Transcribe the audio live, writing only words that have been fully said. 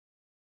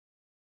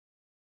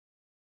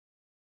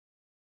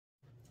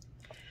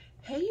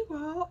Hey you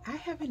all, I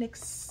have an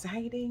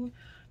exciting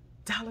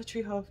Dollar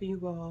Tree haul for you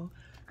all.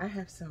 I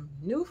have some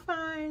new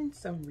finds,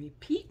 some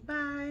repeat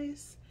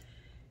buys,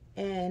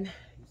 and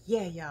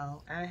yeah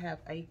y'all, I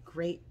have a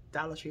great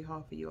Dollar Tree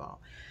haul for you all.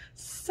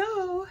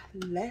 So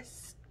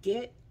let's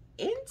get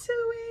into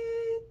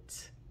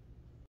it.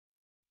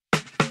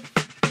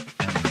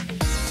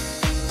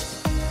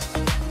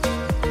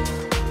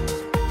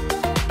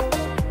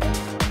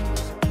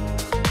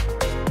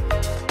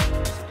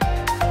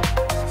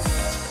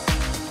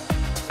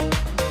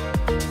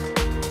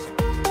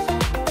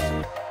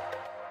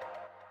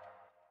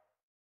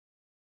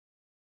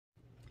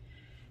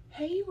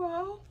 Hey you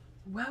all,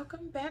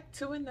 welcome back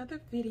to another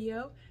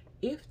video.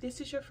 If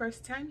this is your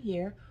first time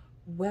here,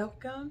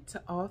 welcome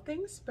to All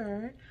Things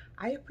Burn.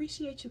 I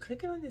appreciate you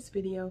clicking on this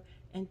video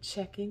and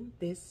checking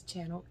this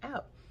channel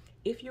out.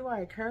 If you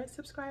are a current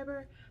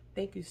subscriber,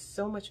 thank you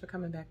so much for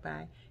coming back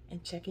by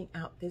and checking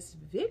out this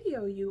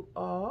video, you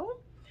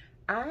all.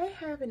 I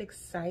have an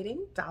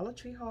exciting Dollar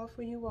Tree haul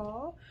for you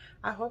all.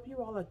 I hope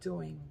you all are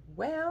doing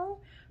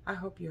well. I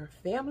hope your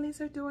families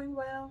are doing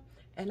well.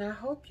 And I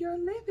hope you're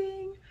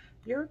living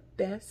your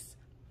best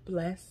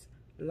blessed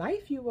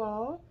life, you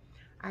all.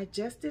 I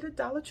just did a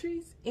Dollar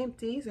Tree's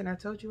empties and I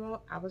told you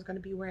all I was going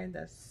to be wearing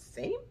the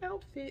same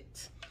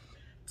outfit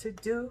to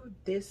do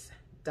this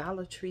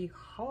Dollar Tree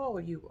haul,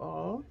 you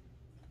all.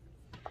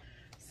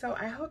 So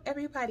I hope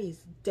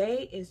everybody's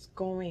day is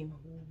going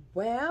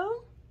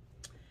well.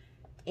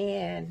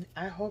 And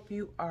I hope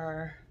you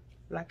are,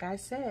 like I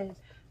said,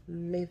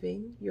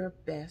 living your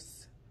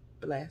best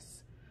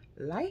blessed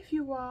life,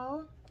 you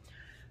all.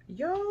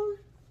 Y'all,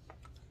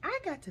 I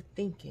got to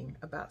thinking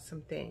about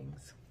some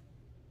things.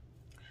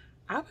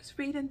 I was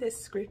reading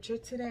this scripture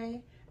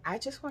today. I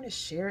just want to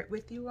share it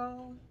with you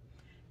all.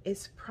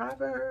 It's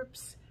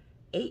Proverbs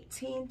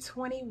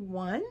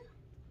 18:21.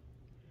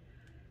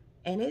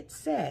 And it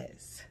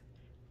says,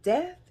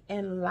 "Death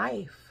and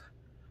life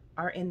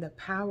are in the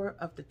power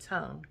of the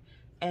tongue,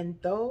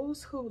 and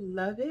those who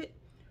love it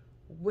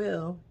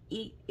will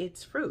eat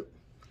its fruit."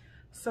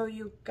 So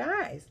you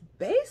guys,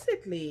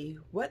 basically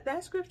what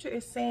that scripture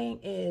is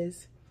saying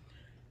is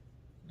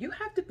you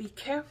have to be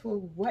careful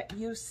what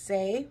you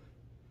say,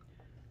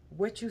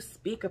 what you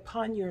speak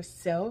upon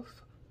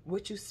yourself,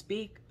 what you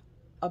speak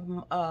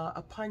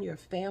upon your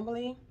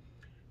family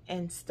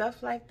and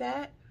stuff like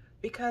that,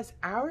 because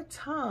our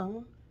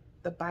tongue,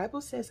 the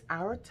Bible says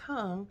our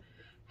tongue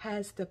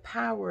has the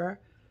power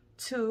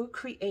to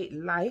create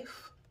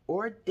life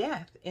or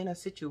death in a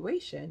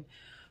situation.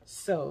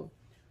 So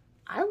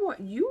I want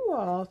you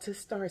all to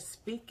start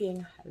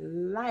speaking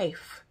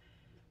life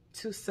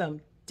to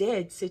some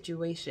dead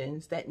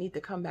situations that need to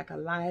come back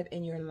alive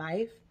in your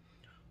life.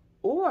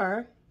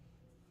 Or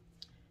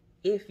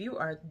if you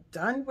are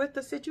done with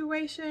the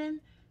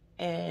situation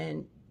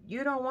and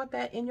you don't want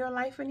that in your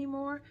life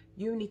anymore,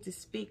 you need to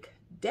speak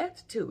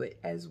death to it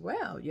as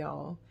well,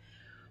 y'all.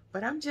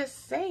 But I'm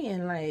just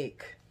saying,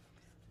 like,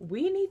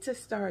 we need to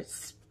start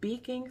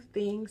speaking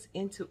things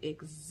into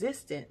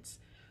existence,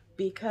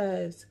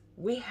 because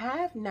we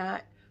have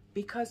not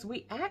because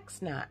we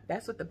ask not.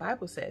 That's what the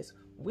Bible says.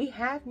 We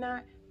have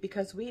not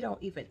because we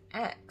don't even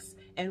ask.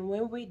 And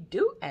when we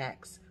do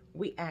ask,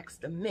 we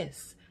ask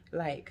amiss.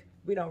 Like,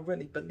 we don't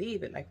really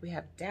believe it. Like, we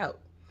have doubt.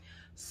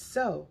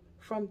 So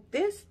from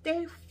this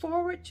day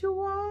forward, you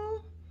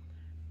all,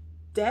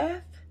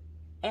 death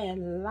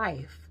and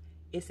life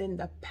is in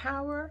the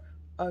power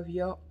of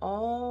your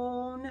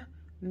own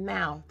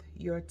mouth,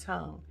 your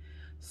tongue.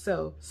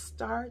 So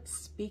start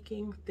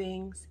speaking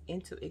things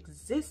into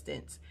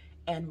existence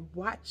and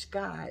watch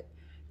God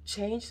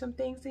change some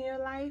things in your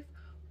life.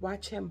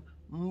 Watch him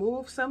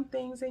move some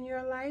things in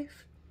your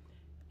life.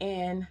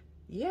 And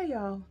yeah,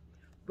 y'all,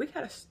 we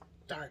got to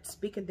start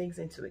speaking things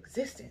into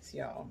existence,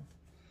 y'all.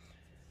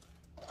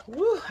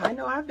 Woo, I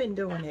know I've been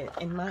doing it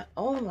in my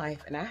own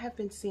life, and I have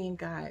been seeing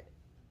God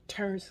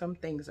turn some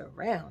things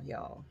around,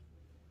 y'all.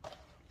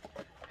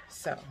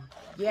 So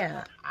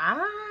yeah,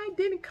 I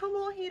didn't come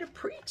on here to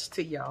preach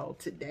to y'all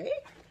today,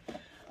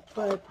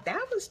 but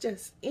that was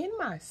just in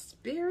my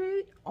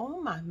spirit,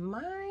 on my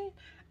mind.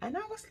 And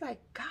I was like,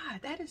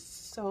 God, that is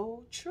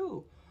so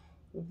true.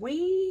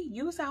 We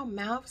use our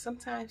mouth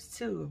sometimes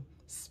to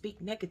speak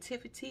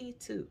negativity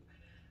to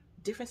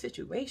different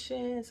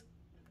situations,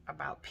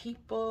 about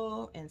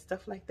people and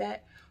stuff like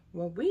that,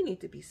 when we need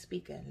to be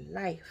speaking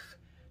life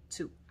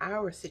to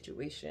our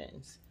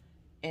situations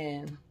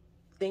and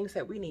things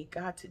that we need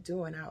God to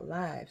do in our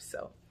lives.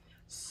 So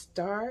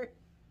start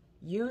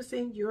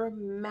using your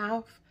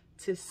mouth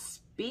to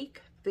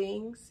speak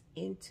things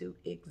into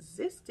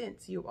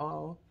existence, you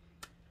all.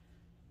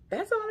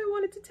 That's all I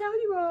wanted to tell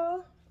you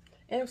all.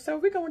 And so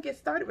we're going to get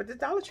started with the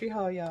Dollar Tree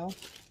haul, y'all.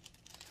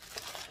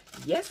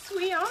 Yes,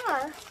 we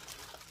are.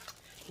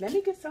 Let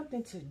me get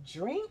something to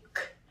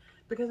drink,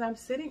 because I'm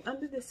sitting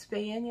under this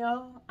fan,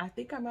 y'all. I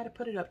think I might have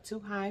put it up too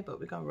high, but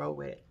we're going to roll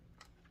with it.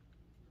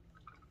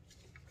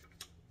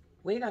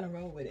 We're going to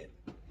roll with it.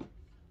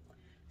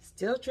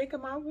 Still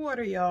drinking my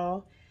water,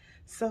 y'all.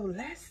 So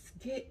let's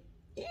get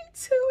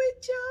into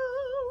it,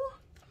 y'all.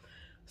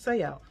 So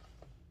y'all,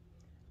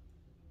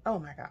 oh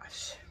my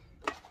gosh,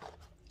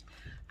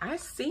 I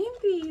seen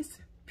these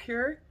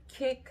Pure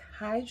Kick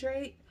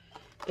Hydrate.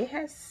 It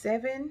has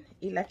 7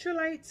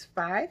 electrolytes,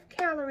 5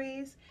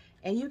 calories,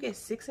 and you get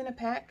 6 in a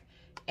pack,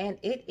 and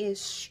it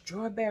is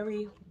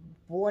strawberry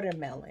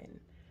watermelon.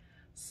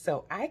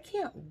 So I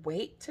can't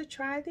wait to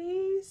try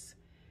these.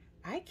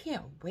 I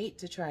can't wait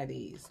to try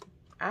these.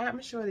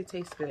 I'm sure they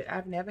taste good.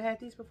 I've never had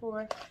these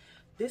before.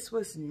 This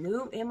was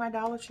new in my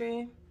Dollar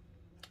Tree.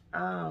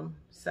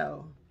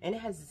 And it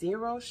has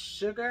 0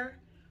 sugar,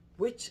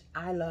 which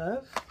I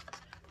love.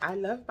 I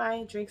love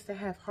buying drinks that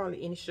have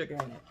hardly any sugar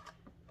in it.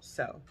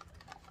 So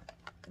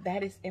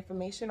that is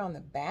information on the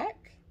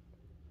back,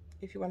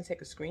 if you want to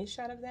take a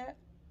screenshot of that.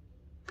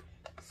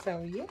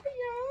 So yeah,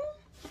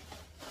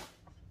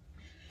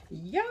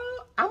 y'all,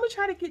 I'm gonna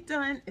try to get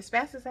done as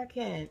fast as I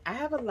can. I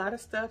have a lot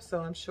of stuff, so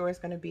I'm sure it's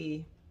gonna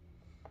be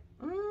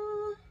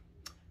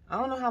I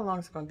don't know how long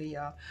it's gonna be,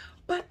 y'all,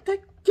 but the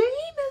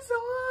game is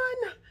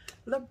on.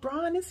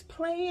 LeBron is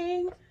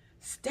playing,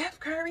 Steph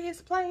Curry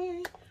is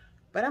playing,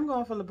 but I'm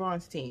going for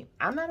LeBron's team.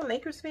 I'm not a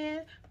Lakers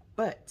fan,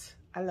 but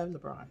I love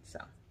LeBron, so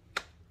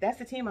that's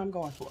the team I'm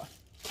going for.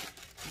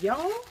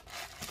 Y'all,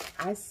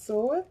 I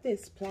saw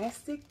this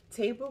plastic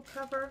table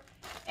cover,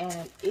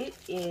 and it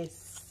is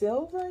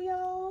silver,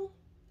 y'all.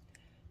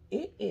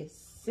 It is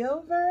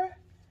silver,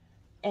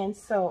 and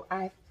so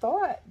I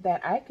thought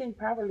that I can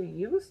probably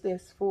use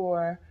this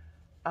for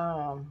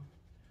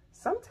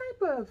some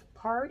type of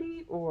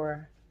party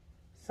or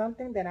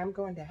something that I'm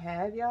going to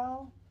have,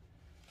 y'all.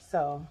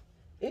 So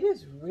it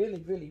is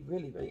really, really,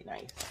 really, really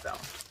nice. So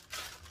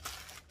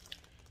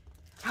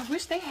I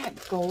wish they had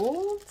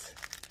gold.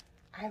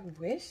 I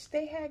wish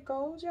they had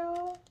gold,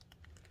 y'all.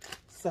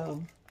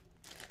 So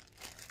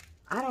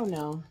I don't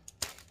know.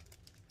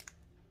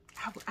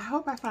 I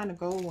hope I find a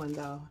gold one,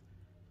 though.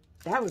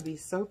 That would be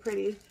so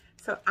pretty.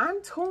 So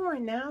I'm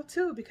torn now,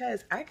 too,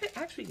 because I could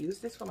actually use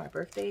this for my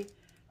birthday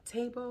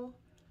table.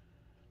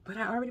 But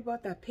I already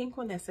bought that pink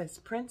one that says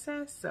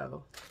Princess.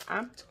 So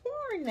I'm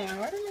torn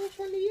now. I don't know which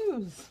one to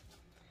use.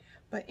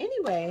 But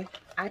anyway,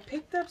 I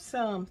picked up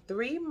some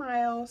 3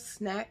 Mile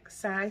snack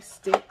size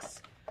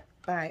sticks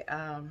by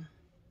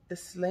the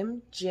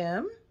Slim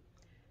Jim.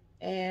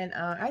 And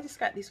I just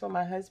got these for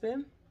my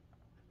husband,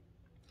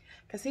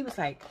 because he was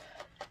like,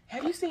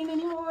 have you seen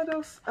any more of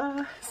those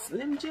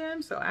Slim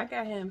Jims? So I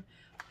got him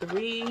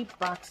 3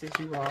 boxes,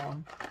 you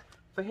all,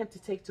 for him to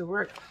take to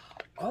work.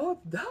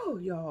 Although,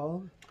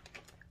 y'all,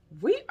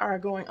 we are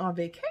going on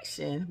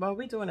vacation. Well,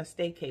 we're doing a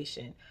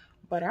staycation,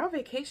 but our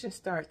vacation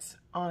starts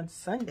on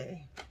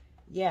Sunday.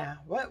 Yeah,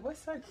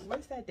 what's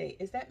that date?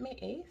 Is that May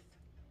 8th?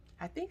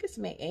 I think it's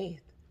May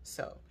 8th.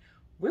 So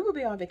we will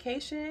be on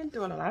vacation,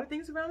 doing a lot of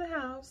things around the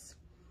house.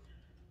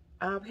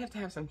 We have to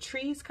have some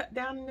trees cut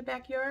down in the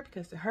backyard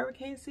because the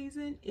hurricane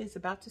season is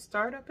about to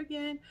start up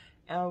again,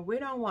 and we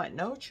don't want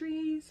no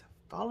trees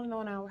falling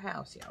on our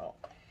house, y'all.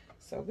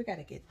 So we got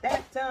to get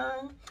that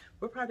done.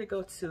 We'll probably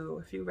go to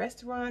a few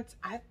restaurants.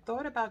 I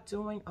thought about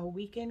doing a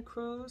weekend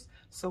cruise,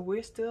 so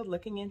we're still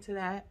looking into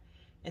that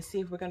and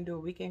see if we're going to do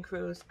a weekend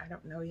cruise. I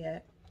don't know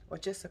yet. Or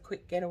just a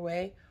quick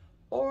getaway.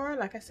 Or,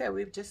 like I said,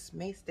 we just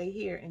may stay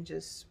here and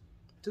just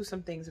do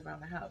some things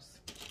around the house.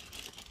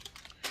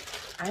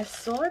 I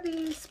saw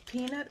these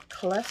peanut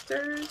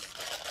clusters.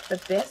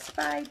 The Best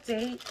By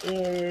date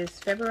is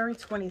February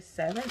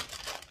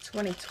 27th,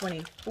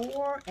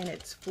 2024, and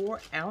it's 4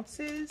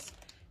 ounces,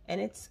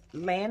 and it's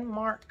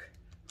Landmark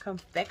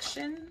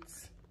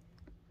Confections.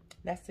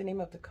 That's the name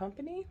of the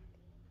company.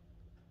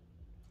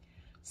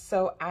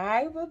 So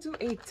I will do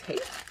a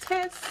taste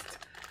test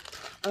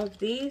of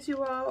these,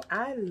 you all.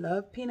 I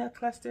love peanut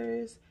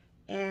clusters,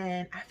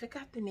 and I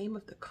forgot the name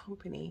of the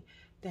company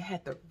that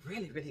had the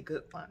really, really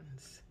good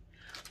ones.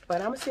 But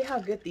I'm gonna see how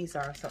good these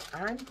are. So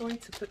I'm going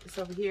to put this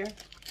over here,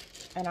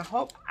 and I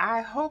hope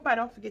I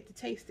don't forget to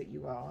taste it,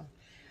 you all.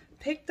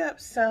 Picked up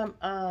some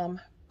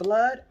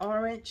blood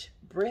orange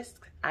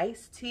brisk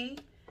iced tea.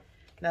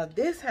 Now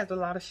this has a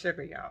lot of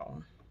sugar,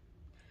 y'all.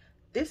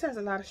 This has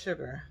a lot of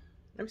sugar.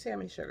 Let me see how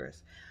many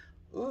sugars.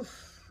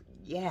 Oof,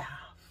 yeah,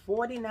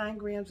 49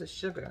 grams of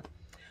sugar.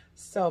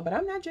 So, but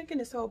I'm not drinking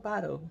this whole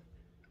bottle.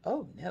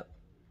 Oh no.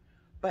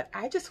 But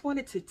I just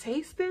wanted to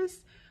taste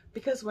this,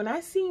 because when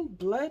I seen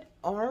blood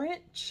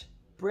orange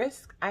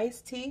brisk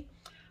iced tea,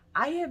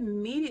 I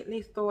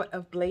immediately thought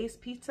of Blaze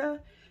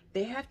Pizza.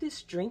 They have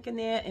this drink in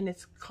there, and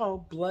it's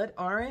called blood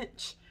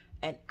orange,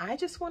 and I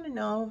just want to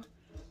know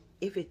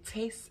if it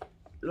tastes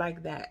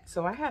like that.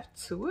 So I have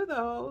 2 of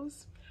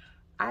those.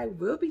 I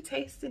will be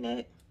tasting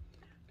it,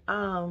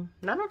 not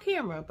on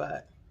camera,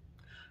 but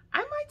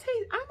I might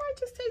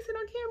just taste it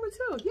on camera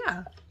too.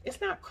 Yeah,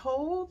 it's not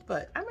cold,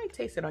 but I might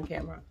taste it on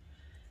camera.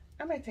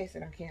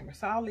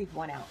 So I'll leave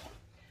 1 out.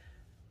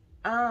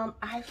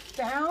 I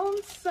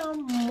found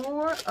some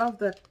more of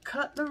the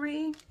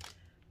cutlery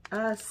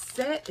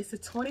set. It's a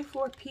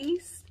 24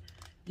 piece.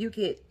 You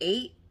get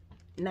 8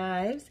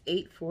 knives,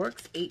 8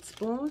 forks, 8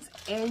 spoons,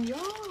 and y'all,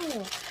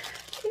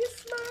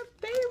 it's my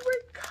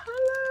favorite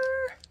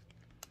color.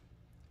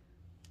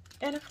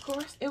 And of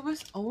course, it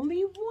was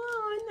only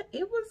one.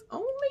 It was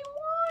only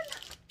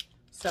one.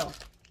 So,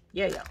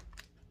 yeah, y'all.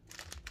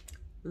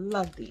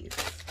 Love these.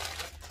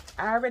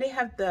 I already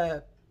have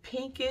the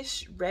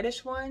pinkish,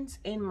 reddish ones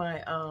in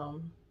my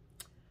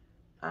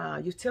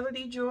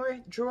utility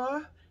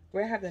drawer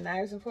where I have the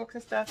knives and forks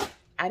and stuff.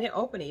 I didn't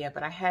open it yet,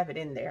 but I have it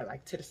in there,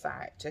 like to the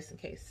side, just in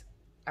case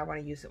I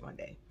want to use it one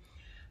day.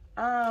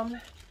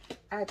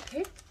 I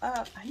picked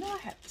up, I know I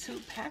have 2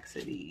 packs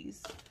of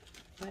these,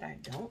 but I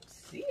don't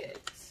see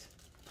it.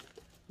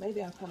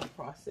 Maybe I'll come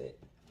across it.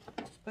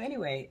 But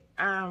anyway,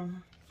 I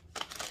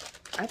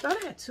thought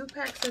I had 2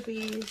 packs of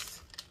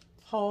these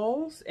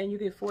hauls, and you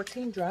get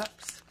 14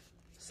 drops.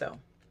 So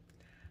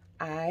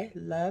I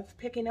love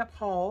picking up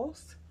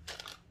hauls.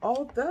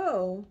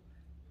 Although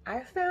I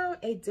found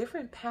a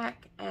different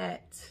pack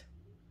at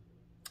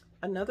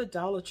another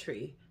Dollar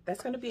Tree.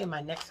 That's going to be in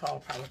my next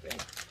haul probably.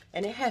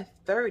 And it had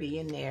 30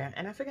 in there,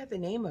 and I forgot the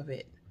name of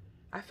it.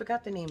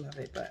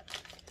 But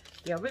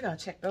yeah, we're going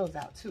to check those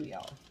out too,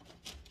 y'all.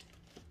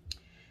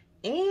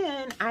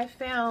 And I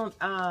found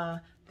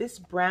this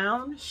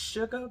brown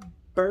sugar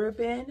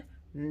bourbon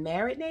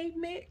marinade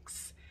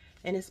mix,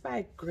 and it's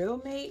by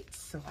Grill Mates,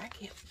 so I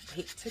can't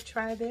wait to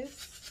try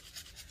this.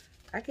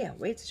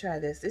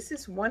 This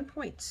is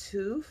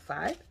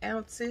 1.25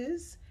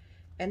 ounces,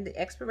 and the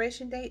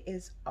expiration date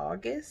is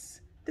August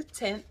the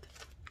 10th,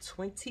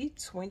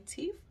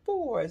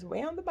 2024. It's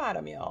way on the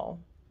bottom, y'all.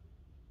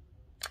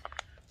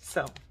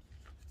 So,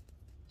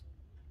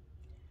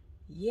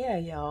 yeah,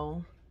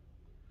 y'all.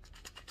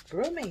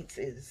 Grill Mates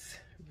is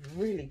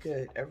really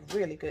good, a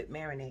really good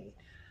marinade.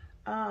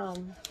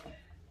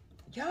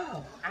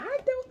 Y'all, I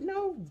don't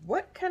know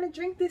what kind of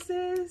drink this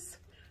is.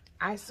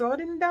 I saw it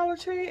in the Dollar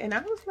Tree and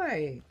I was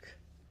like,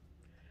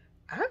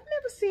 I've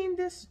never seen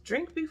this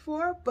drink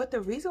before, but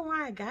the reason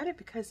why I got it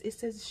because it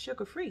says it's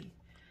sugar-free.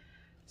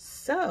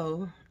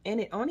 So, and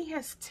it only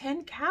has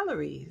 10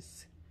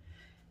 calories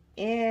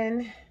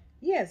and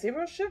yeah,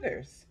 0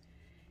 sugars.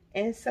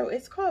 And so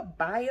it's called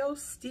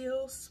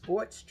BioSteel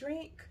Sports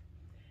Drink.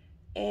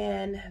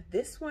 And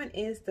this one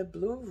is the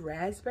blue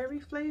raspberry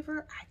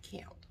flavor. I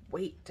can't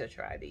wait to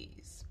try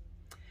these.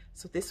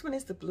 So this one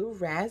is the blue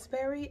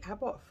raspberry. I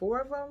bought 4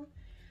 of them.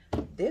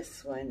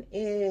 This one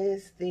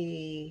is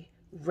the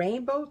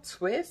rainbow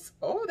twist.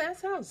 Oh, that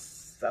sounds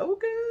so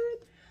good.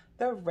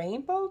 The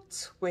rainbow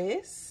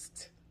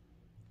twist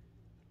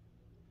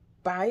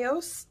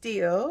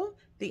BioSteel.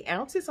 The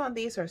ounces on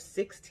these are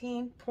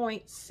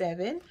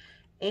 16.7,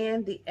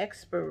 and the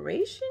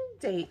expiration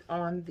date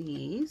on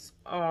these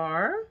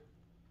are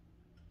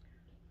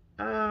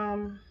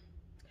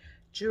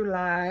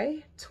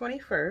July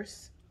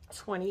 21st,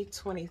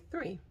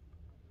 2023.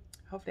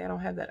 Hopefully I don't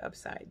have that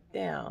upside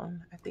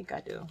down. I think I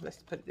do. Let's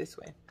put it this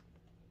way.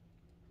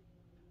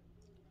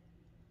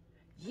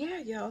 Yeah,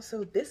 y'all.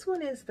 So this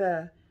one is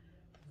the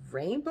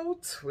rainbow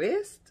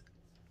twist.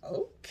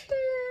 Okay.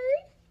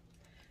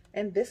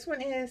 And this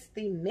one is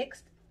the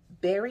mixed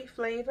berry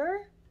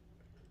flavor.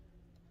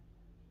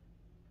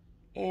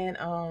 And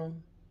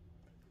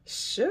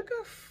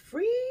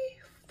sugar-free,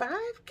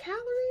 5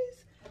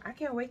 calories. I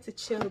can't wait to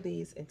chill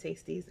these and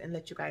taste these and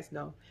let you guys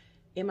know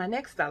in my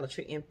next Dollar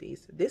Tree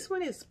empties. This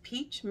one is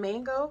peach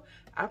mango.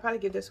 I'll probably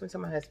give this one to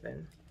my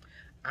husband.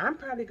 I'm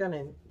probably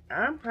gonna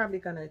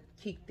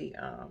keep the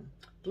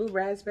blue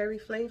raspberry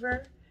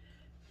flavor,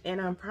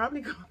 and I'm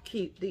probably gonna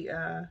keep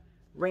the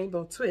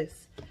rainbow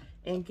twist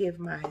and give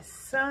my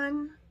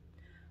son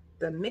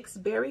the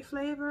mixed berry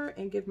flavor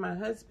and give my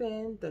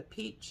husband the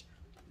peach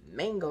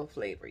mango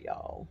flavor,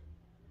 y'all.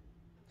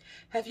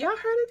 Have y'all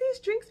heard of these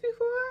drinks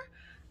before?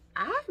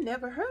 I've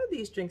never heard of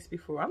these drinks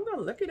before. I'm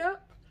gonna look it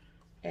up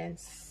and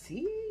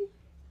see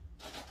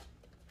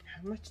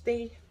how much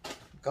they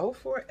go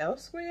for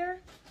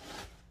elsewhere.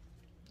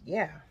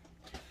 Yeah.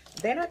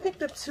 Then I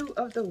picked up 2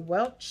 of the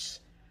Welch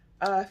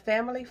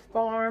Family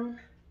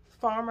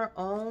Farmer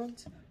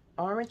owned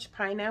orange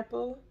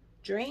pineapple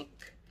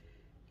drink,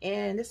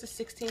 and this is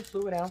 16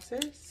 fluid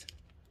ounces.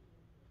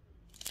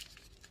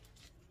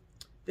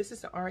 This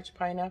is the orange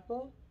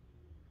pineapple,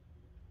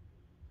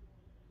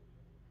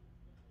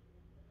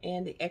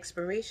 and the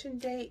expiration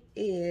date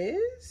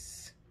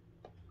is,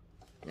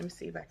 let me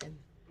see if I can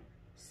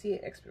see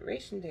an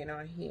expiration date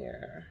on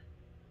here.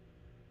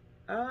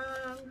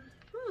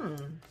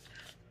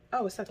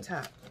 Oh, it's up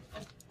top.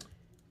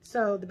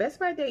 So the best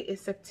by date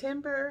is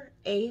September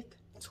 8th,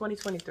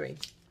 2023.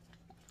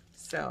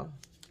 So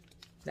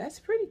that's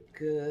pretty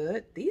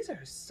good. These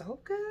are so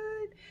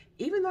good.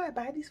 Even though I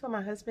buy these for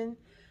my husband,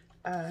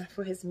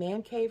 for his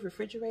man cave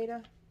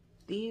refrigerator,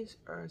 these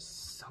are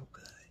so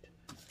good.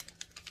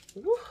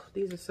 Woo,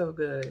 these are so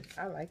good.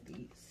 I like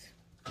these.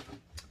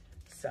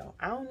 So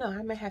I don't know.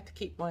 I may have to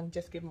keep one.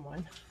 Just give him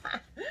one.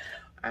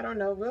 I don't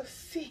know. We'll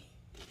see.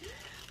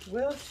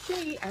 We'll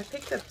see. I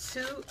picked up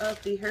 2 of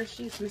the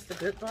Hershey's Mr.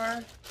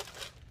 Goodbar.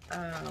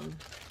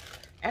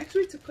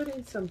 Actually, to put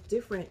in some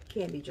different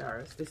candy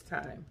jars this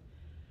time,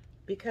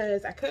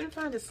 because I couldn't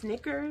find the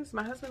Snickers.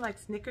 My husband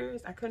likes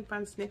Snickers. I couldn't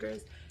find the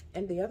Snickers,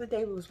 And the other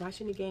day we was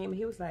watching the game and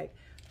he was like,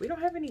 we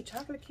don't have any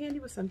chocolate candy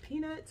with some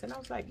peanuts. And I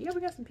was like, yeah,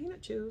 we got some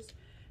peanut chews.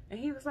 And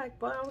he was like,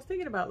 well, I was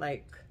thinking about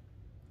like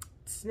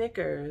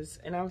Snickers.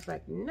 And I was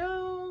like,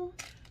 no.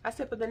 I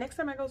said, but the next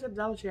time I go to the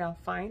Dollar Tree, I'll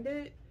find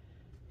it.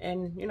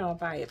 And, you know, I'll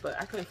buy it. But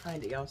I couldn't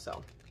find it, y'all.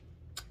 So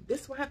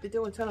this will have to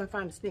do until I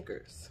find the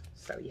Snickers.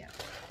 So, yeah.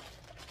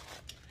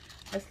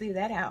 Let's leave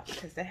that out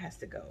because that has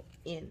to go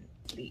in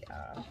the...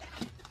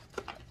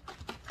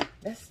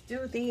 Let's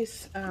do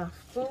these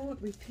food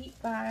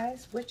repeat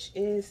buys, which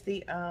is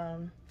the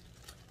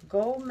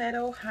Gold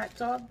Medal hot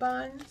dog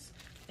buns.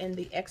 And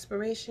the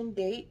expiration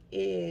date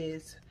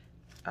is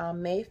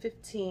May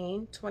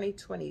 15,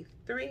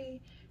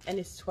 2023. And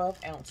it's 12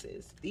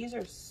 ounces. These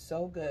are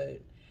so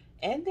good.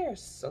 And they're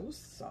so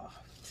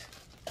soft.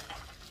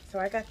 So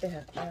I got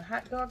the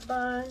hot dog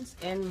buns.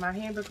 And my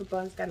hamburger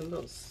buns got a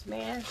little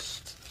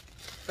smashed.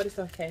 But it's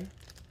okay.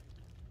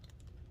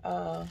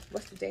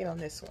 What's the date on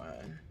this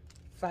one?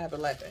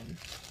 5/11.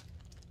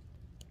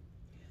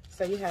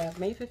 So you have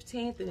May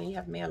 15th and then you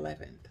have May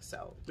 11th.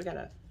 So we're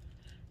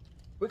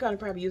gonna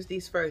probably use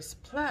these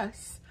first.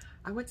 Plus,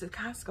 I went to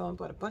Costco and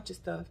bought a bunch of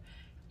stuff,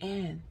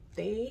 and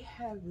they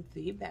have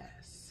the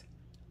best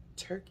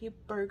turkey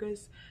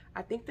burgers.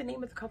 I think the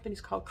name of the company is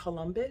called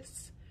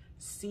Columbus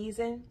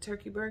seasoned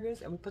turkey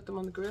burgers, and we put them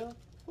on the grill.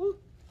 Woo.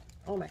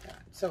 Oh my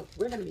God. So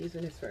we're gonna be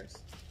using this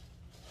first,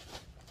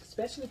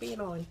 especially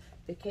being on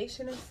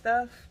vacation and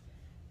stuff.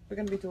 We're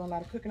gonna be doing a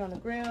lot of cooking on the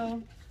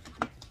grill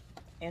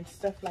and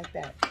stuff like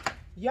that.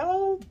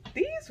 Y'all,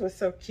 these were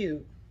so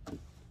cute.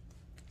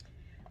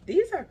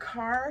 These are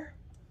car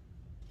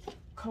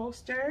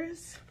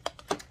coasters.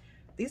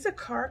 These are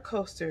car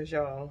coasters,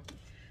 y'all.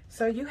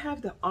 So you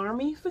have the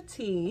Army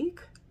Fatigue,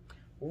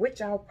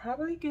 which I'll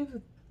probably give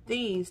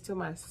these to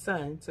my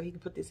son so he can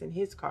put this in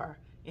his car,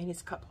 in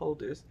his cup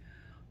holders.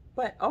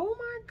 But oh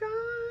my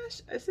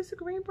gosh, is this a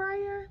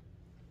Greenbrier?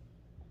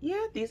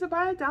 Yeah, these are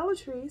by Dollar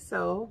Tree,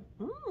 so,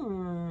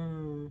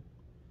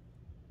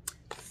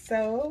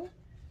 So,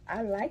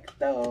 I like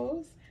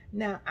those.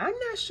 Now, I'm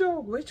not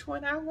sure which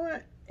one I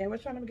want and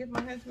which one I'm gonna give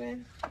my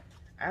husband.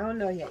 I don't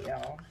know yet,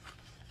 y'all.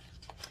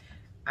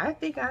 I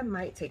think I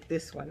might take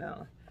this one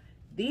on.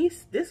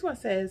 This one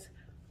says,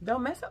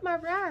 don't mess up my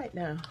ride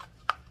now.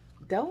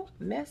 Don't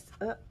mess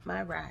up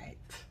my ride.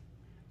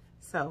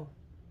 So,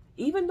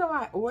 even though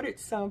I ordered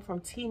some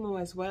from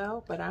Temu as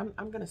well, but I'm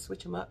gonna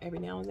switch them up every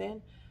now and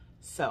then.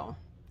 So,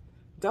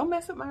 don't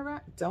mess up my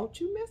ride. Don't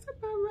you mess up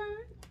my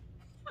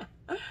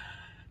ride.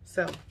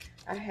 So,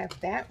 I have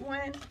that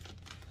one,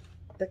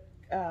 the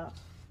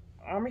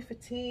Army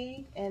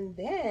Fatigue, and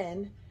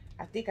then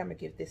I think I'm going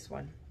to give this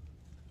one.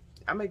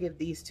 I'm going to give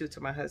these two to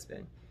my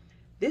husband.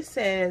 This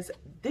says,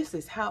 this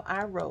is how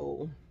I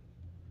roll.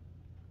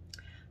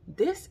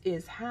 This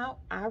is how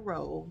I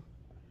roll.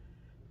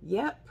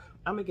 Yep,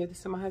 I'm going to give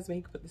this to my husband.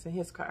 He can put this in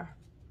his car.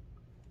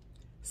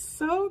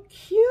 So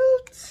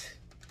cute.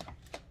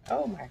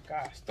 Oh my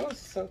gosh, those are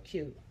so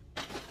cute.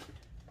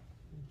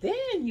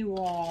 Then you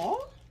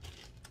all,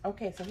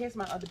 okay, so here's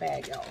my other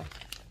bag, y'all.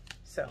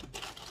 So,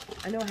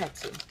 I know I had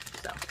two.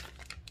 So,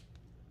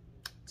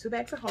 2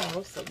 bags of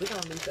Halls, so we're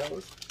gonna leave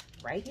those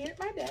right here at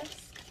my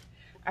desk.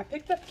 I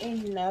picked up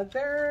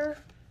another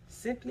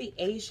Simply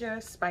Asia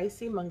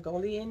Spicy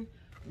Mongolian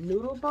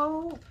Noodle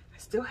Bowl. I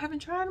still haven't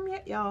tried them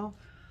yet, y'all.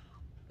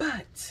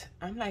 But,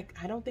 I'm like,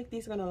 I don't think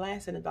these are gonna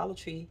last in the Dollar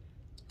Tree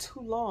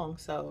too long,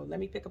 so let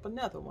me pick up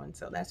another one.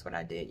 So that's what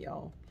I did,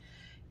 y'all.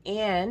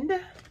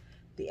 And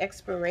the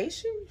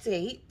expiration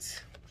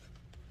date,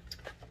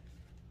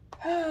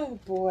 oh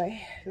boy,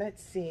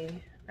 let's see.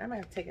 I might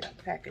have to take it out of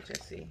the package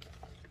and see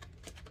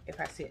if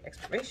I see an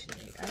expiration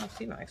date. I don't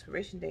see no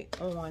expiration date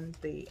on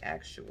the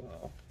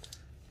actual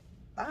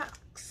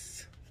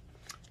box,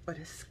 but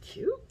it's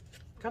cute.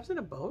 Comes in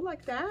a bowl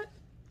like that.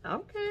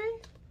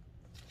 Okay,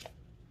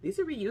 these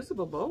are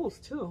reusable bowls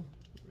too.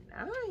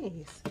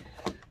 Nice.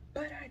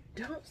 But I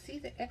don't see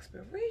the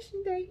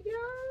expiration date,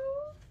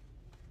 y'all.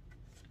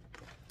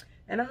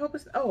 And I hope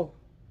it's, ooh,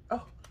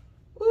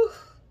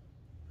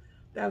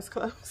 that was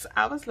close.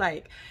 I was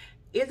like,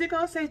 is it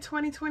gonna say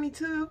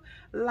 2022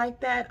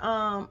 like that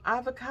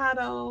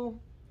avocado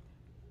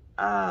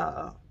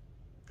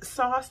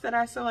sauce that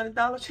I saw in the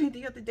Dollar Tree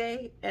the other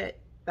day at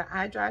the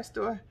iDrive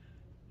store?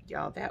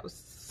 Y'all,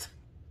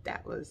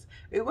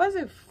 it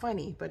wasn't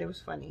funny, but it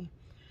was funny.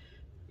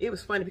 It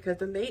was funny because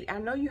the lady, I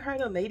know you heard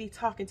a lady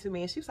talking to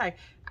me, and she was like,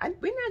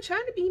 we're not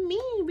trying to be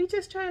mean. We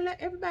just trying to let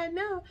everybody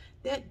know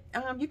that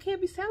you can't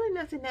be selling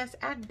nothing that's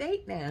out of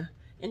date now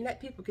and let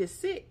people get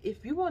sick.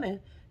 If you want to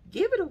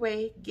give it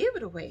away, give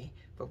it away.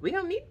 But we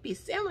don't need to be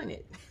selling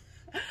it.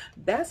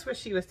 That's what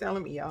she was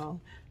telling me, y'all.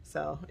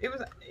 So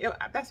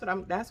that's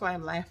why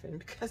I'm laughing,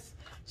 because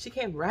she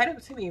came right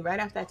up to me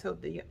right after I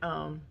told the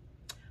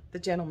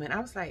gentleman. I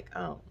was like,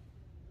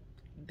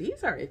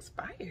 these are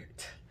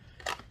expired.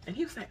 And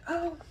he was like,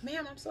 oh,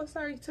 ma'am, I'm so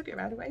sorry. He took it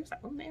right away. He was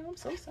like, oh, ma'am, I'm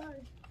so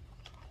sorry.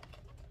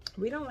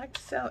 We don't like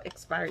to sell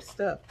expired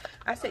stuff.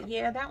 I said,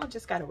 yeah, that one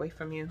just got away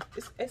from you.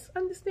 It's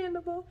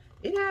understandable.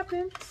 It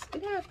happens.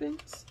 It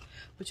happens.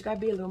 But you got to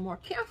be a little more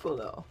careful,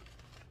 though.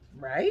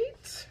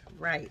 Right?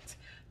 Right.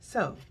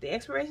 So the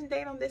expiration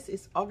date on this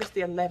is August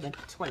the 11th,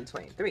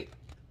 2023.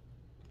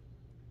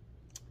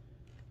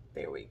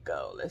 There we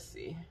go. Let's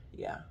see.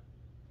 Yeah.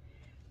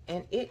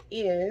 And it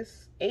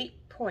is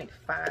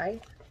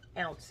 8.5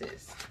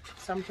 ounces.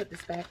 So I'm gonna put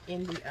this back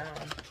in the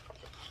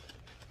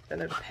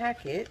little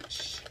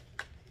package.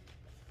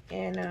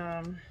 And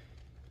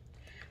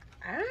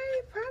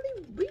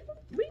we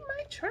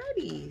might try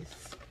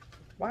these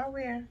while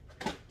we're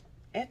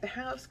at the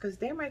house, because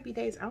there might be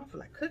days I don't feel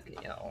like cooking,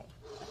 y'all.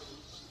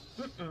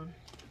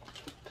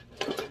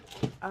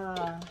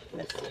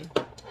 Let's see.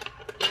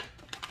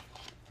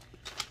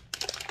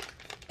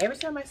 Every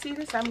time I see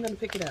this, I'm gonna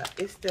pick it up.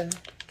 It's the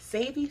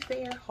Savvy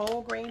Fair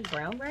whole grain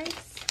brown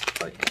rice.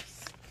 Oh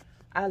yes,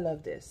 I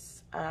love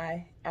this.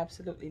 I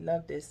absolutely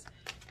love this.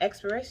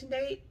 Expiration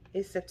date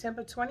is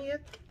September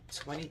 20th,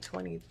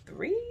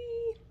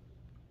 2023.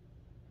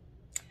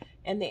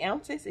 And the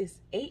ounces is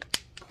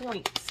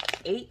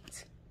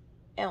 8.8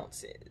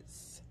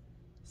 ounces.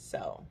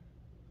 So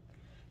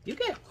you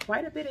get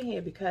quite a bit in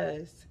here,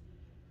 because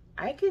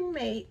I can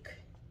make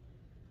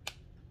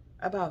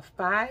about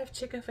 5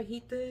 chicken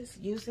fajitas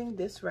using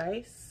this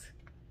rice,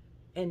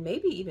 and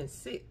maybe even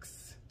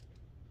 6.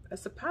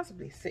 That's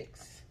possibly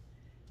 6.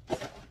 So,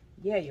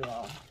 yeah, you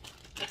all.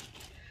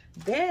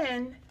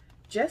 Then,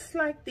 just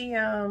like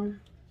the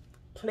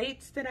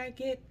plates that I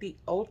get, the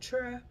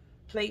ultra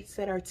plates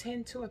that are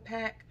 10 to a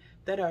pack,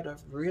 that are the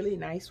really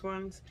nice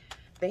ones,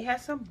 they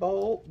have some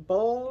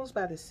bowls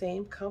by the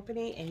same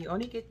company, and you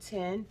only get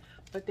 10,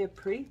 but they're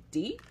pretty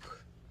deep.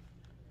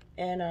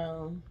 And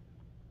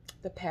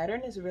the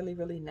pattern is really,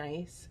 really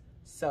nice.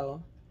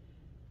 So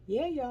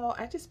yeah, y'all,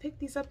 I just picked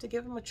these up to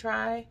give them a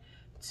try,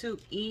 to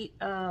eat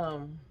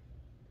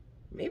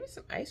maybe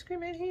some ice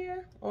cream in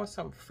here, or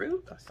some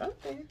fruit or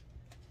something.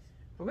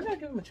 But we're gonna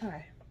give them a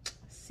try.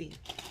 Let's see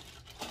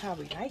how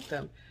we like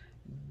them.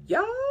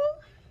 Y'all,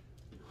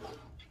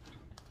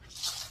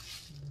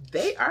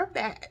 they are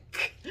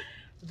back.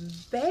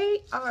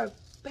 They are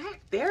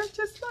back. They're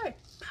just like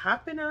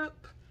popping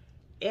up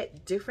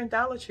at different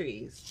Dollar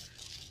Trees.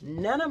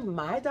 None of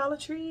my Dollar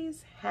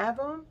Trees have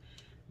them.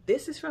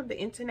 This is from the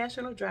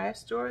International Drive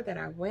Store that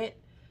I went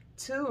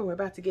to, and we're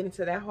about to get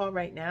into that haul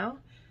right now.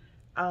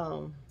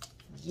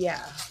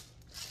 Yeah.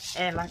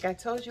 And like I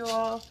told you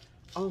all,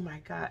 oh my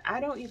God, I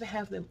don't even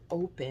have them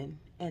open,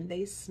 and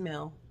they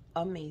smell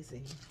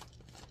amazing.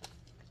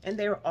 And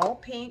they're all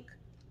pink.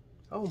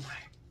 Oh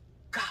my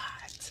God.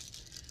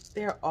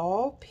 They're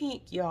all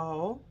pink,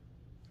 y'all.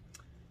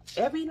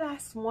 Every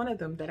last one of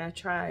them that I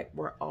tried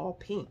were all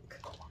pink.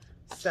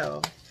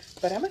 So,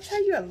 but I'm gonna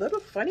tell you a little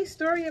funny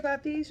story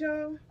about these,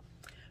 y'all.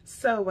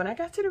 So when I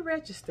got to the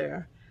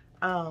register,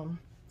 the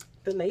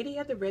lady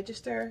at the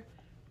register,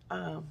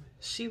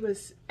 she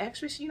was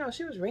actually, you know,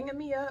 she was ringing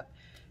me up,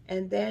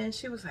 and then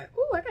she was like,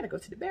 "Oh, I gotta go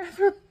to the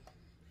bathroom."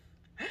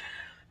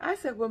 I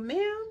said, "Well,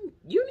 ma'am,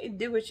 you need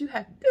to do what you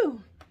have to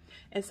do."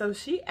 And so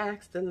she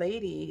asked the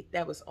lady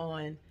that was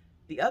on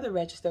the other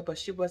register, but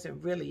she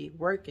wasn't really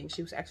working.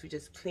 She was actually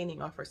just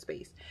cleaning off her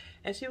space.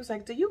 And she was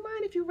like, "Do you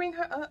mind if you ring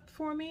her up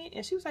for me?"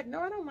 And she was like, "No,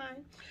 I don't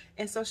mind."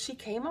 And so she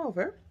came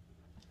over,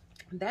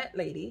 that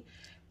lady,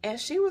 and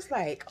she was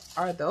like,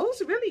 "Are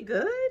those really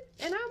good?"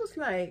 And I was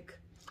like,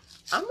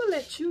 "I'm gonna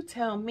let you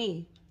tell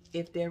me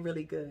if they're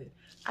really good."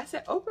 I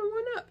said, "Open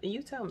one up and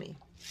you tell me.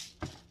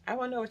 I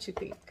wanna know what you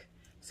think."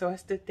 So I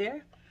stood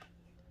there,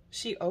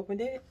 she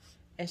opened it,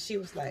 and she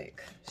was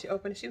like, she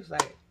opened it, she was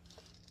like,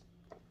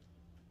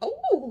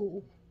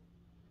 "Oh,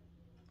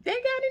 they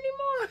got any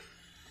more?"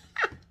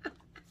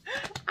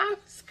 I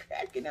was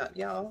cracking up,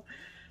 y'all.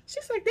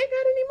 She's like, "They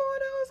got any more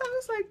of those?" I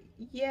was like,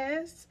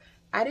 "Yes."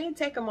 I didn't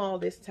take them all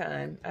this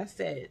time. I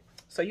said,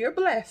 "So you're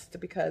blessed,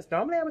 because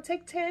normally I would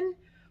take 10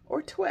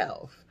 or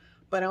 12,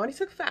 but I only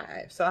took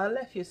 5, so I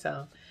left you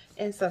some."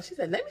 And so she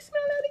said, "Let me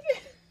smell that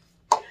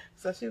again."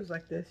 So she was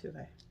like this. She was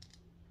like,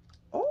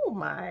 "Oh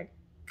my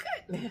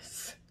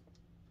goodness."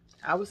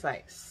 I was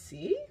like,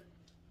 "See?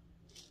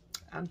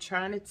 I'm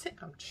trying to tell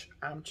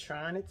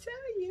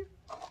you."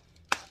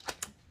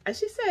 And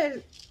she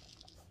said,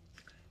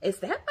 "Is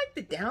that like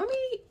the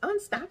Downy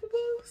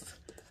Unstoppables?"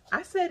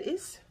 I said,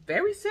 "It's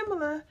very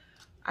similar."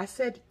 I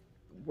said,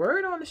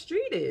 word on the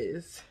street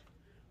is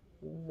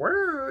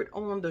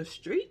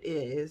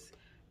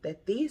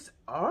that these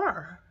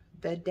are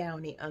the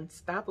Downy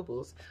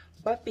Unstoppables,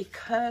 but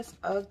because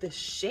of the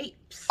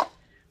shapes,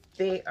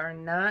 they are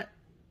not,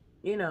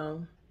 you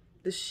know,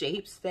 the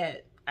shapes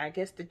that I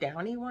guess the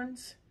Downy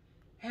ones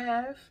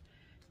have.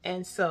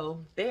 And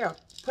so they are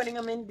putting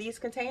them in these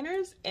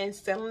containers and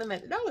selling them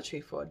at the Dollar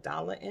Tree for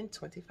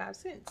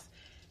 $1.25.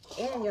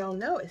 And y'all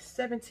know it's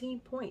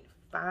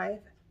 17.5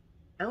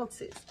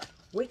 ounces,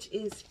 which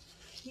is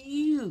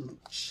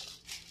huge.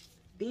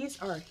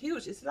 These are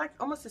huge. It's like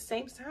almost the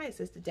same size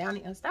as the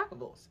Downy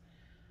Unstoppables.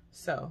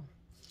 So,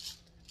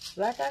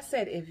 like I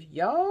said, if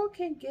y'all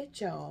can get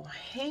your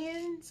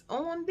hands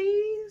on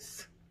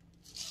these,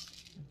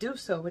 do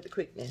so with the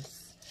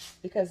quickness,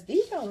 because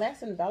these don't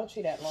last in the Dollar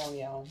Tree that long,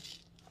 y'all.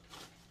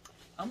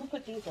 I'm gonna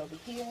put these over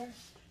here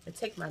to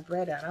take my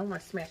bread out. I don't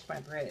want to smash my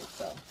bread,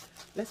 so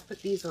let's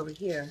put these over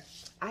here.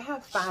 I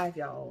have 5,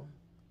 y'all.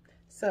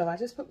 So I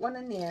just put one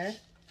in there,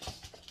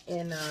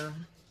 and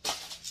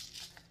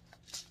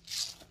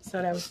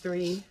so that was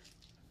 3,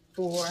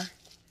 4,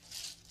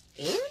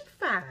 and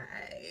 5.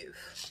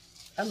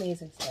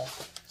 Amazing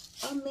stuff.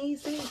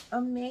 Amazing,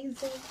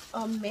 amazing,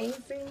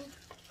 amazing,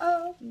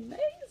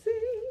 amazing.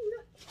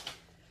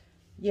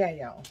 Yeah,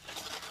 y'all.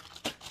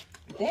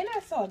 Then I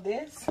saw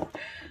this.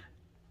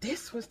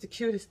 This was the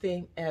cutest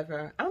thing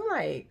ever. I'm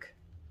like,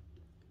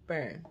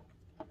 Bern,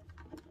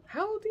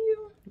 how old are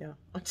you? No,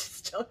 I'm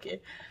just joking.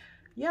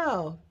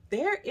 Yo,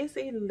 there is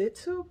a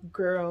little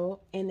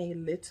girl and a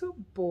little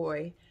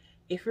boy,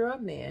 if you're a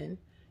man,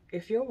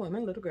 if you're a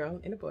woman, little girl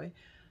and a boy,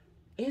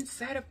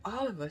 inside of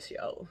all of us,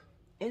 yo.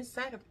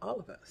 Inside of all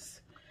of us.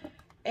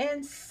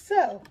 And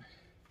so,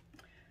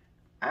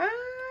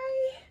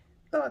 I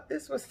thought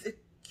this was the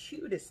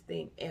cutest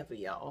thing ever,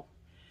 y'all.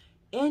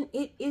 And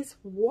it is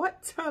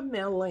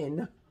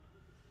watermelon.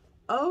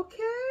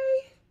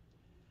 Okay?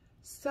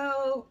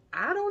 So,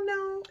 I don't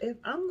know if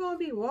I'm going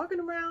to be walking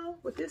around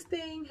with this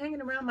thing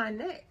hanging around my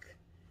neck.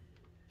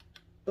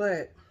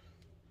 But,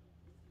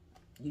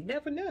 you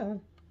never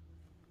know.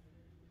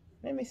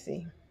 Let me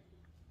see.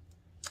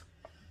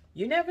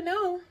 You never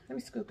know. Let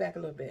me scoot back a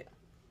little bit.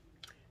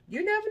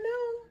 You never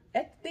know.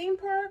 At the theme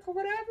park or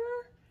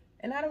whatever,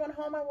 and I don't want to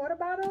hold my water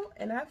bottle,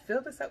 and I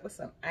fill this up with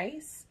some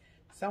ice,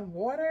 some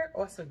water,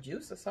 or some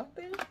juice or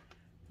something.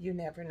 You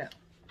never know.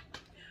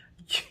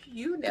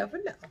 You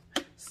never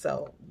know.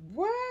 So,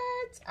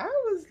 what? I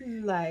was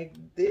like,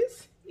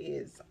 this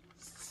is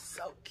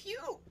so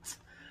cute.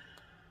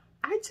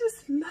 I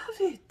just love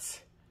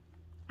it.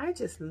 I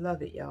just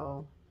love it,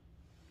 y'all.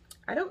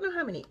 I don't know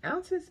how many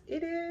ounces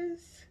it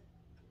is.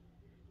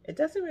 It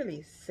doesn't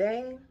really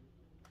say.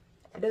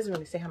 It doesn't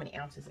really say how many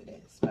ounces it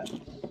is. But.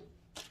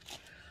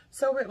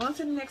 So we're on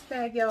to the next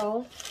bag,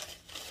 y'all.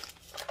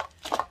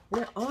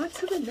 We're on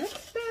to the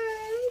next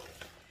bag.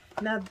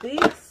 Now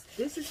this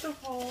is the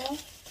haul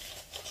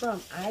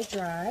from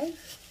iDrive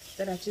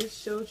that I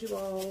just showed you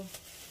all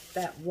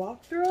that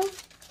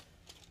walkthrough.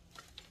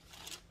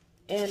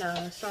 And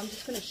so I'm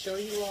just going to show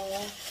you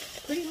all.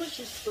 Pretty much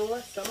just saw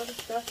some of the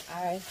stuff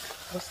I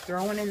was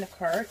throwing in the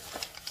cart.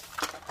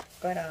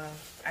 But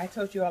I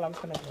told you all I was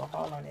going to do a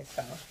haul on it.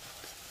 So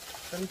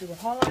let me do a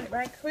haul on it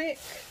right quick.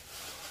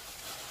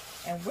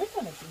 And we're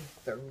going to be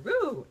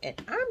through.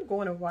 And I'm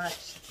going to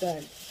watch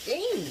the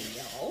game,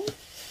 y'all.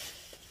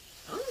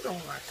 I'm going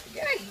to watch the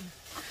game.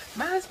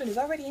 My husband is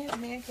already in his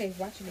man cave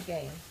watching the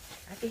game.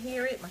 I can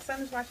hear it. My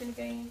son is watching the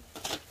game.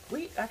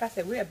 Like I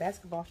said, we're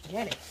basketball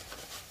fanatics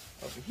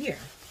over here.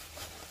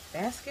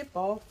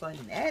 Basketball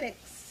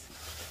fanatics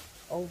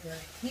over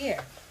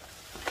here.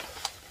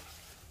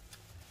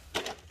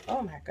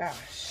 Oh my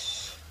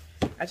gosh.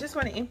 I just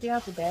want to empty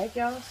out the bag,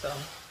 y'all, so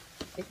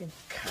it can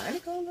kind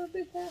of go a little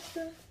bit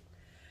faster.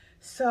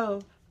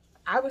 So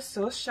I was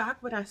so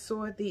shocked when I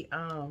saw the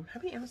how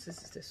many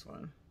ounces is this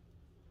one?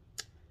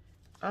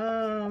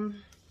 Oh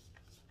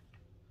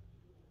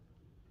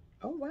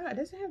wow, it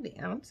doesn't have the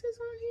ounces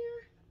on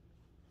here.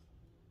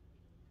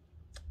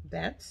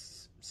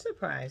 That's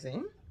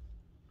surprising.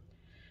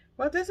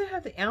 Well, it doesn't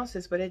have the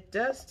ounces, but it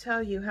does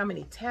tell you how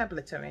many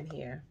tablets are in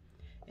here.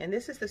 And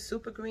this is the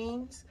super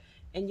greens,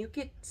 and you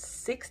get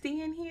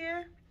 60 in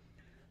here.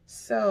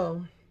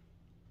 So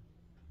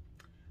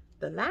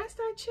the last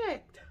I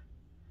checked,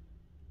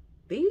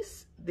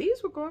 these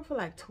were going for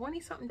like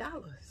 $20-something,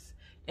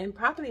 and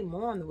probably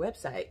more on the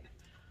website.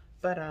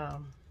 But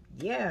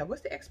yeah,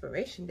 what's the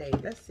expiration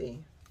date? Let's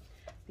see.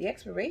 The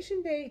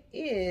expiration date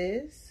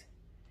is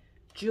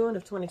June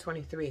of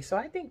 2023. So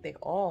I think they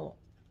all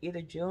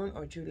either June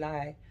or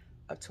July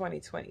of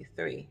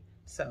 2023.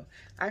 So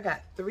I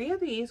got 3 of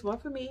these, one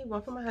for me,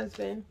 one for my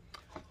husband,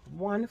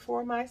 one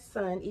for my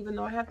son, even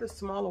though I have the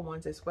smaller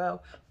ones as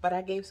well, but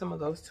I gave some of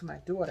those to my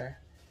daughter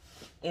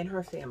and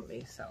her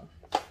family. So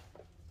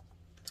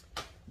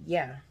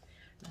yeah.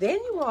 Then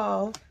you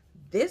all,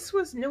 this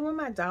was new in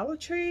my Dollar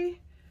Tree,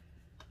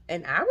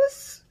 and I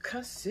was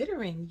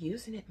considering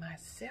using it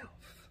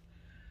myself,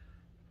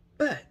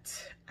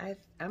 but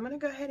I'm gonna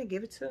go ahead and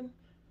give it to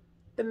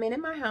the men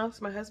in my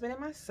house, my husband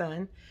and my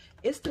son.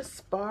 It's the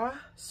Spa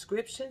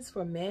Scriptions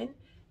for Men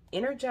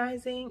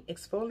Energizing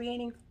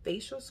Exfoliating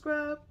Facial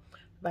Scrub,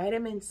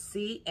 Vitamin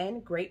C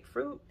and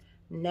Grapefruit,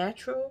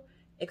 Natural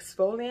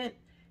Exfoliant,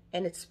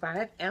 and it's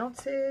 5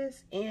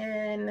 ounces,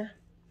 and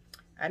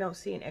I don't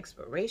see an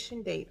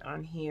expiration date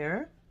on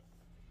here,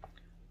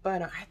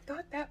 but I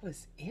thought that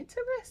was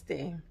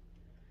interesting.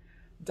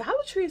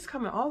 Dollar Tree is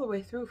coming all the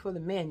way through for the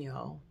men,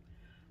 y'all.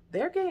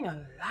 They're getting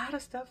a lot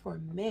of stuff for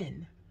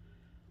men,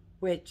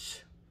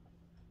 which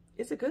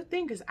is a good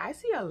thing because I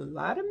see a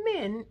lot of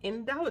men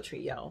in Dollar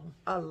Tree, y'all.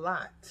 A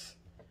lot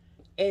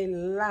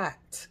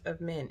of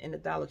men in the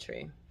Dollar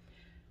Tree.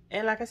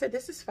 And like I said,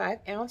 this is 5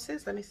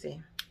 ounces. Let me see.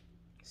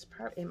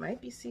 It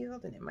might be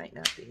sealed and it might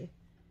not be.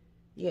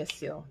 Yeah,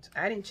 sealed.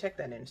 I didn't check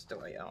that in the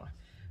store, y'all.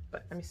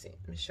 But let me see.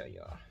 Let me show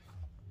y'all.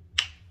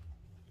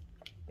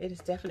 It is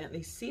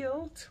definitely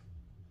sealed.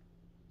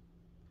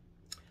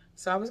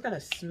 So I was gonna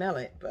smell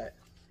it, but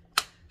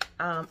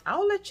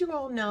I'll let you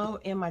all know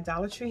in my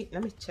Dollar Tree.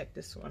 Let me check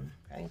this one.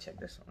 I didn't check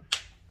this one.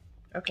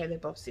 Okay, they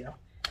both seal.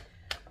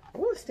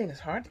 Oh, this thing is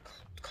hard to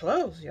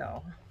close,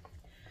 y'all.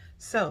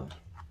 So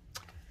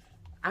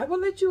I will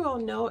let you all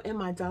know in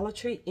my Dollar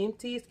Tree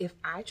empties if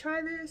I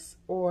try this,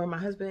 or my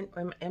husband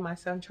and my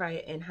son try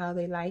it, and how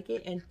they like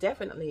it, and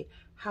definitely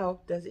how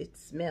does it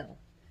smell.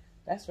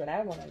 That's what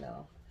I want to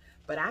know.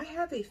 But I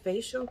have a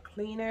facial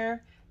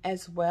cleaner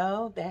as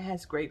well that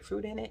has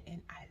grapefruit in it,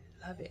 and I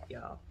love it,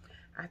 y'all.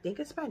 I think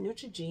it's by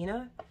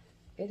Neutrogena.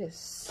 It is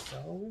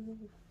so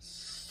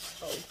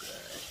good.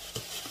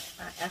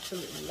 I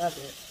absolutely love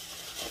it.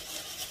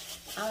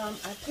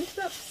 I picked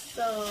up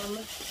some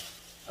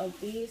of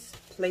these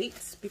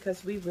plates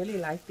because we really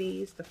like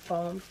these, the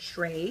foam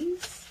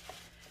trays.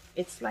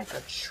 It's like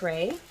a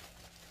tray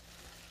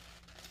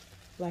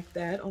like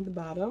that on the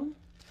bottom,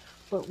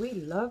 but we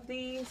love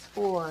these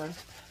for,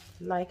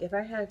 like, if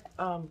I have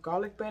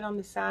garlic bread on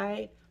the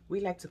side,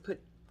 we like to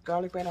put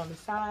garlic bread on the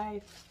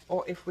side,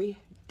 or if we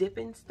dip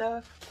in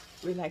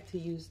stuff, we like to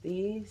use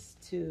these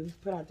to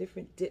put our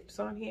different dips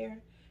on here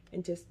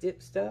and just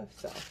dip stuff.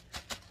 So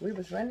we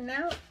was running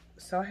out,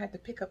 so I had to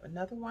pick up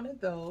another one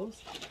of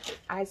those.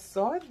 I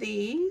saw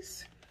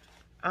these,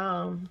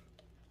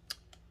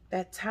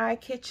 that Thai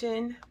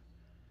kitchen,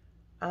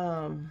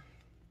 yeah,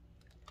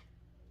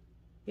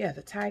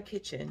 the Thai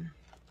kitchen.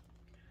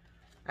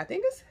 I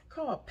think it's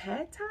called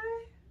Pad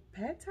Thai?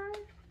 Pad Thai?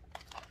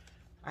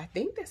 I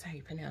think that's how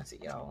you pronounce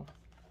it, y'all.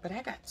 But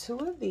I got 2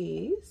 of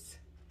these.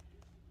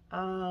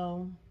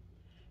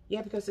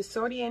 Yeah, because the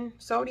sodium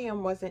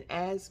wasn't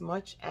as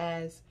much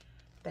as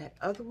that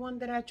other one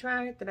that I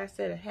tried, that I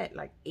said it had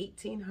like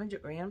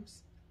 1,800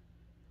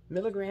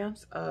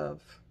 milligrams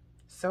of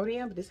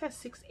sodium. But this has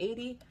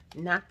 680,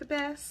 not the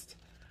best,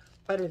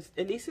 but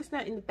at least it's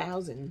not in the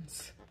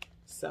thousands.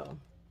 So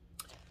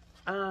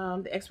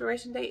the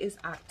expiration date is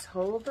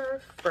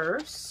October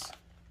 1st,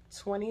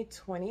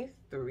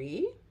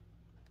 2023.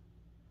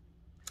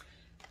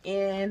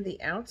 And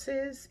the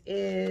ounces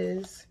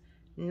is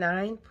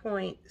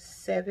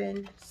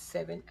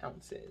 9.77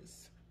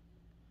 ounces.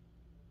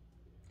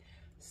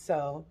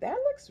 So that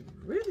looks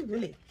really,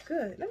 really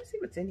good. Let me see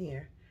what's in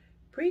here.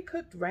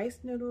 Pre-cooked rice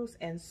noodles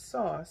and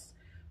sauce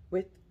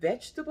with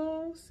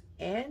vegetables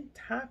and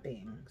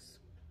toppings.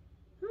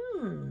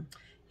 And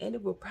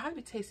it will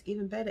probably taste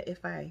even better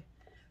if I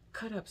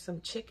cut up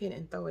some chicken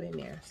and throw it in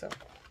there. So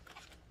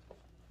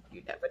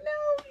you never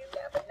know, you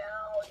never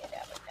know, you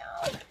never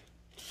know.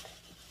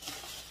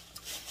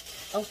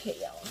 Okay,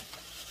 y'all.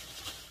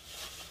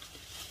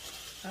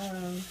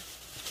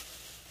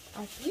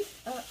 I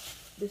picked up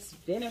this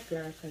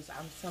vinegar because I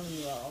was telling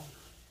you all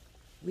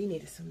we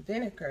needed some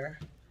vinegar,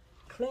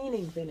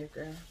 cleaning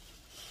vinegar,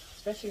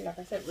 especially, like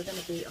I said, we're going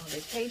to be on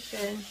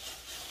vacation,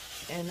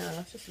 and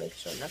just make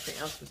sure nothing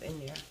else was in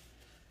there.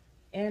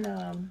 And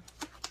I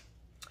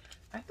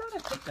thought I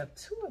picked up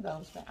 2 of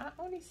those, but I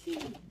only see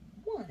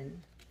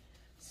 1.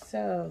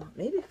 So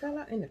maybe it fell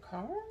out in the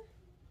car.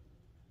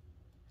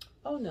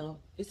 Oh no,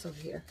 it's over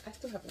here. I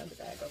still have another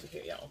bag over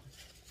here, y'all.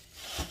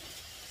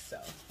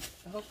 So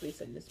hopefully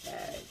it's in this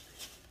bag.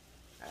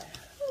 I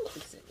hope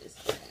it's in this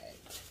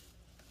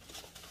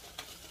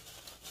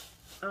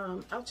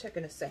bag. I'll check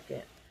in a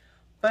second.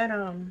 But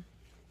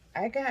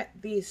I got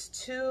these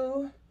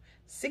 2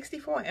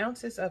 64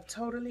 ounces of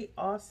totally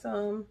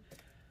awesome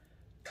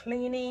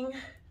cleaning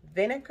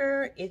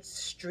vinegar. It's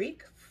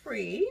streak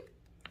free.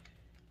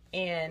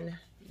 And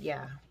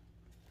yeah,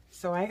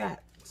 so I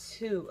got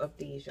 2 of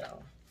these,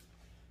 y'all.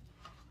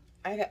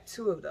 I got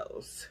 2 of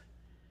those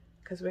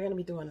because we're going to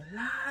be doing a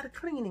lot of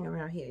cleaning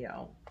around here,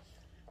 y'all.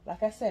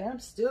 Like I said, I'm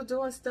still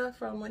doing stuff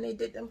from when they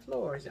did them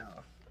floors,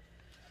 y'all.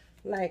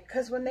 Like,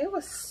 because when they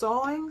were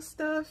sawing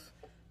stuff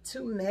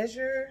to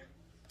measure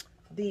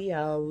the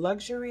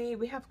luxury,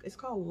 it's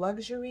called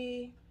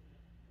luxury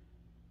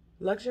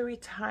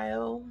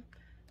tile.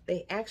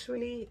 They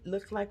actually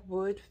look like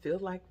wood, feel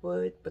like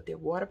wood, but they're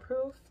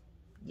waterproof.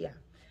 Yeah.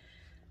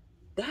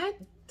 That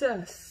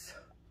dust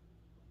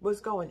was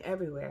going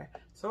everywhere.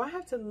 So I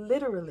had to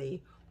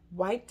literally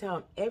wipe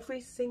down every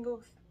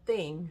single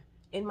thing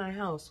in my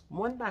house,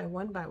 one by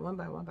one by one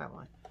by one by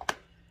one.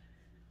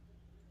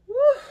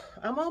 Woo,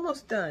 I'm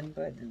almost done,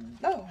 but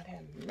Lord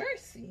have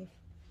mercy.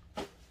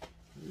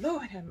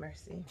 Lord have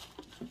mercy.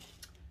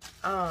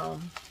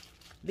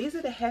 These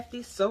are the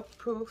hefty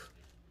soap-proof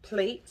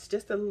plates,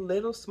 just a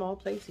little small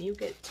plate, so you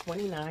get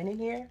 29 in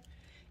here.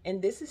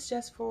 And this is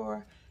just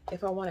for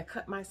if I want to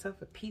cut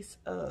myself a piece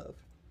of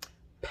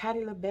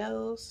Patti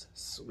LaBelle's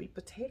sweet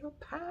potato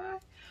pie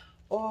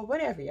or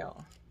whatever,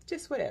 y'all,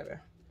 just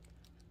whatever.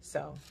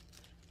 So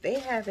they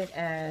have it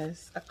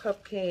as a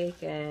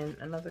cupcake and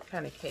another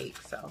kind of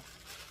cake. So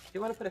if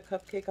you want to put a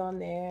cupcake on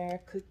there,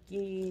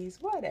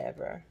 cookies,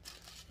 whatever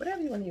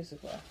you want to use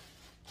it for.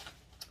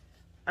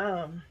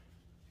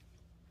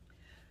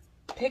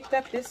 Picked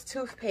up this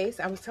toothpaste.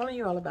 I was telling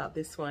you all about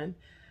this one.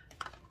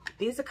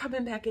 These are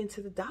coming back into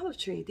the Dollar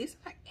Tree. These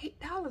are like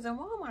 $8 in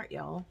Walmart,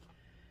 y'all.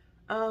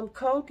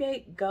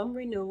 Colgate Gum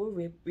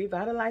Renewal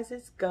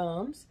revitalizes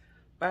gums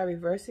by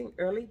reversing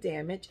early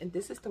damage. And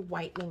this is the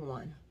whitening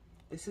one.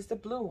 This is the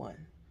blue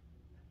one.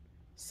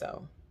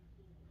 So,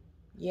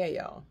 yeah,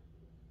 y'all.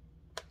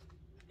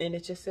 And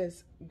it just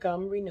says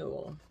gum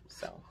renewal.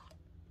 So,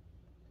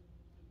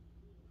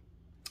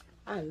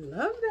 I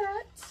love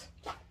that.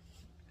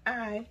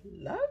 I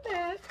love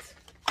that.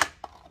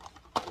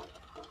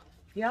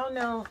 Y'all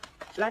know,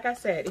 like I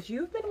said, if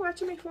you've been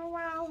watching me for a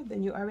while,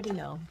 then you already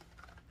know.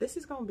 This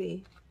is going to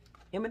be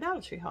in my Dollar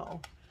Tree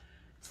haul.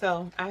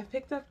 So, I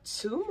picked up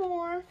 2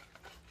 more.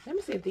 Let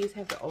me see if these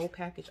have the old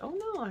package. Oh,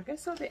 no, I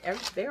guess so.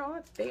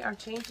 They are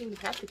changing the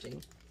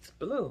packaging. It's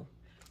blue.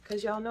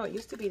 Because y'all know it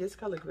used to be this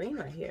color green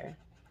right here.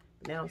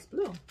 Now it's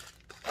blue.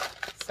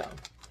 So,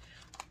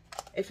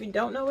 if you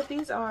don't know what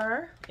these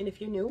are, and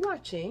if you're new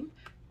watching,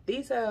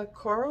 these are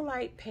Coral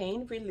Light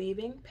Pain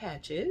Relieving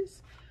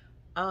Patches.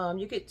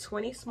 You get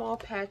 20 small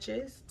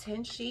patches,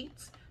 10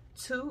 sheets,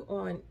 2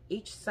 on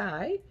each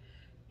side.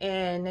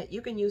 And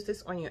you can use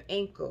this on your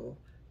ankle,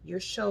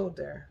 your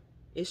shoulder.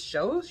 It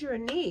shows your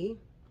knee,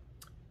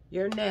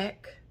 your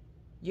neck,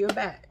 your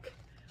back.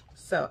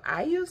 So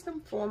I use them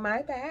for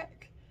my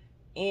back,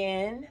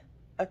 and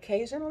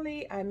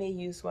occasionally I may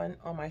use one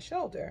on my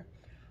shoulder.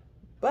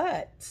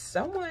 But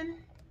someone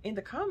in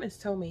the comments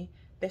told me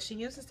that she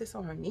uses this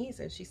on her knees,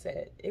 and she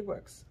said it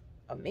works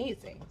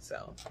amazing.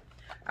 So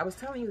I was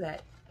telling you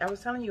that. I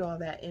was telling you all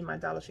that in my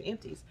Dollar Tree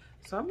empties.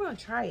 So I'm going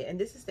to try it. And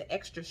this is the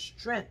extra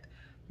strength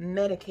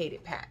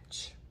medicated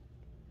patch.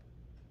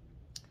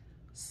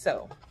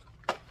 So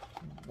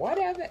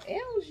whatever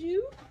ails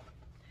you.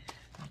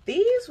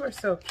 These were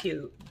so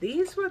cute.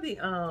 These were the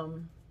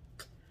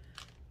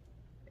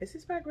is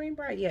this by Green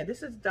Bright? Yeah,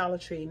 this is Dollar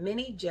Tree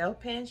mini gel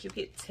pens. You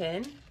get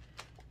 10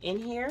 in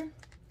here,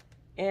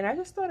 and I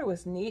just thought it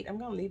was neat. I'm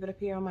gonna leave it up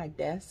here on my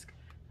desk.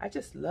 I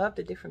just love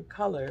the different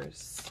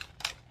colors.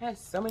 It has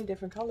so many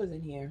different colors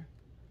in here.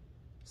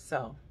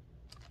 So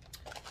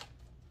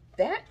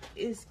that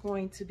is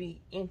going to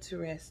be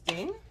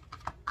interesting.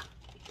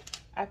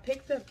 I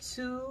picked up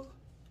 2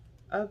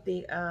 of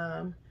the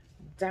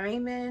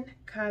Diamond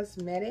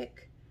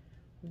Cosmetic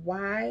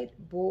wide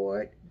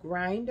board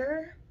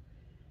grinder,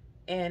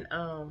 and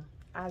I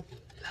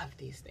love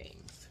these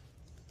things.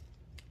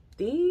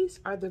 These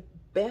are the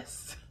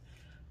best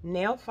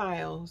nail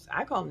files.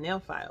 I call them nail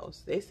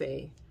files. They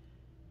say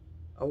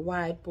a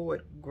wide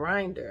board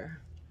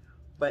grinder,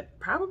 but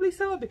probably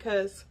so,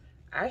 because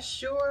I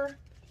sure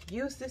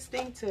use this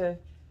thing to,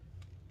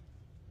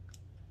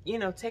 you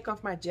know, take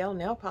off my gel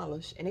nail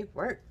polish, and it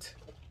worked.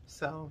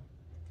 So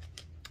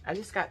I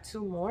just got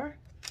 2 more,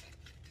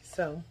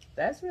 so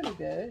that's really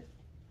good.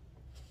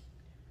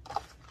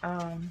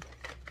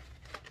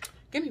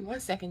 Give me 1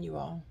 second, you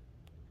all.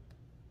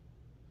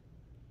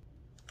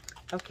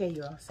 Okay,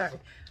 you all, sorry.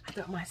 I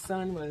thought my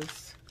son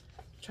was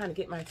trying to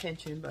get my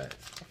attention, but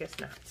I guess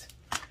not.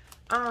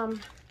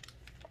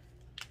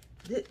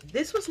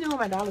 This was new on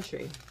my Dollar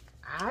Tree.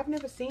 I've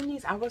never seen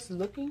these. I was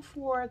looking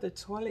for the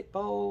toilet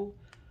bowl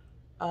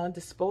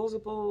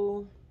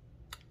disposable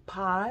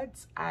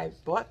pods. I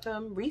bought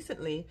them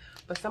recently,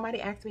 but somebody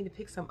asked me to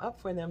pick some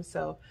up for them,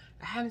 so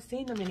I haven't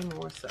seen them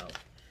anymore. So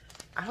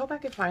I hope I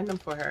can find them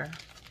for her,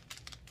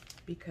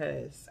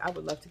 because I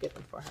would love to get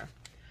them for her.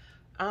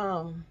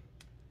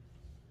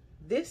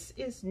 This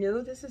is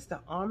new. This is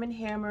the Arm &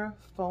 Hammer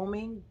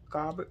foaming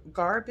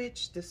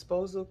garbage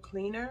disposal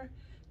cleaner.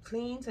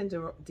 Cleans and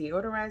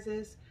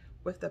deodorizes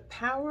with the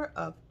power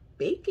of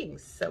baking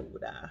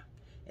soda.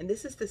 And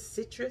this is the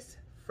citrus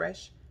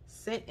fresh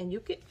scent. And you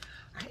can,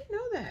 I didn't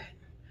know that.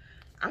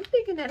 I'm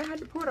thinking that I had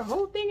to pour the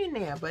whole thing in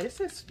there, but it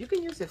says you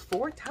can use it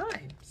 4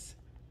 times.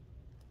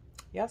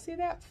 Y'all see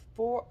that?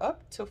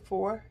 Up to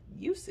 4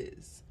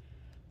 uses.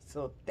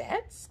 So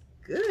that's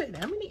good.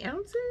 How many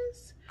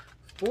ounces?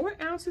 4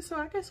 ounces. So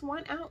I guess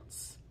 1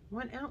 ounce.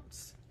 1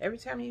 ounce every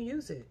time you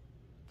use it.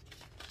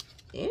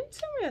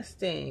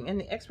 Interesting. And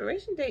the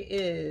expiration date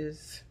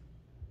is,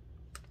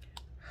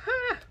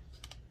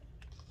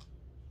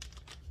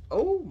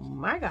 oh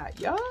my God,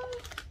 y'all.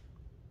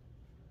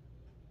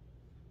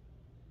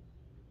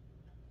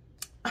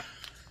 I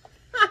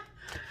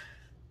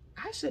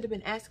should have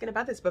been asking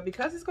about this, but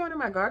because it's going to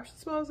my garbage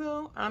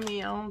disposal, I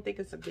mean, I don't think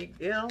it's a big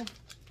deal.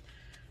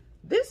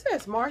 This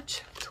says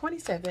March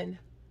 27,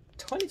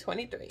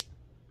 2023.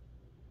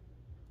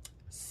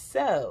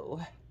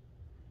 So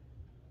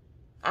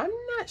I'm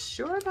not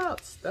sure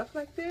about stuff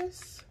like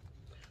this,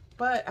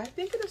 but I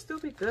think it'll still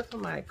be good for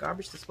my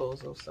garbage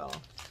disposal. So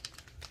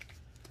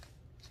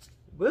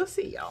we'll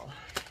see, y'all.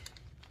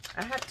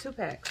 I have 2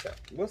 packs, so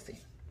we'll see.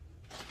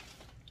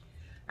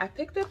 I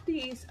picked up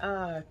these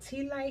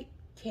tea light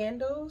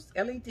candles,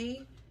 LED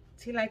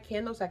tea light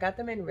candles. I got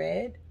them in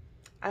red.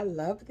 I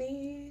love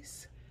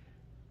these.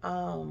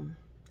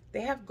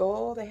 They have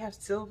gold, they have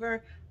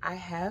silver. I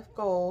have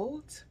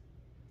gold,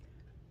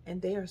 and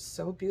they are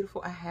so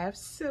beautiful. I have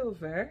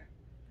silver,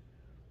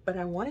 but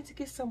I wanted to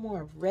get some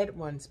more red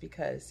ones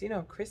because, you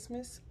know,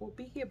 Christmas will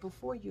be here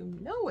before you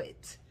know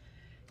it.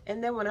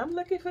 And then when I'm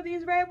looking for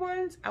these red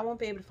ones, I won't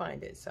be able to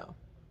find it. So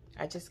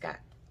I just got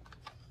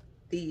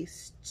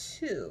these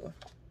two.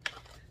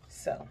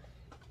 So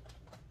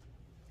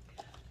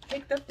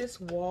picked up this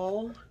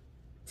wall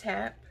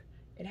tap.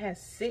 It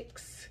has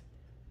 6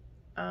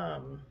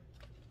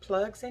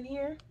 plugs in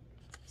here,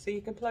 so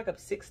you can plug up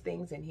 6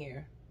 things in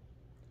here.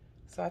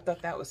 So I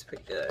thought that was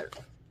pretty good.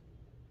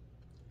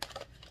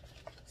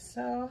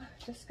 So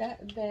just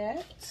got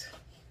that.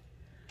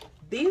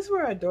 These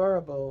were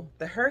adorable.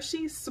 The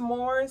Hershey's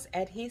S'mores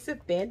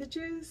adhesive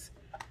bandages.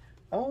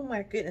 Oh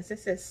my goodness, it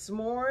says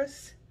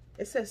s'mores.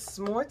 It says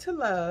s'more to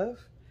love.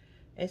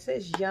 It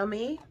says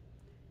yummy.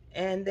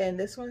 And then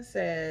this one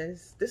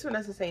says, this one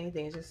doesn't say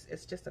anything,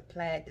 it's just a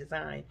plaid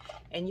design.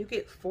 And you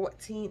get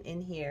 14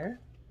 in here.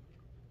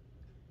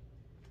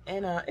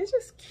 And it's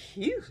just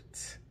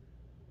cute.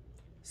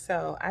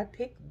 So I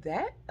picked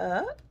that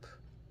up.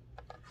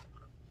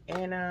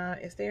 And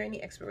is there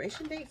any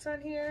expiration dates on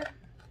here?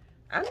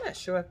 I'm not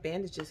sure if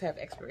bandages have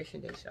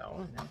expiration dates,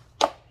 y'all.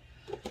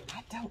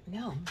 I don't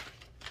know.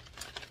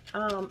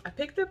 I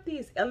picked up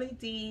these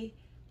LED,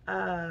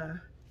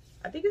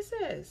 I think it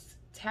says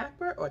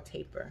tapper or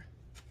taper.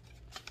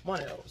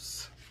 One of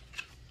those.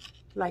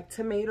 Like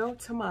tomato,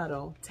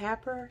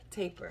 tapper,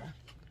 taper.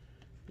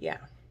 Yeah.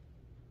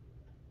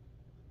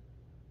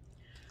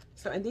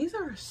 So, and these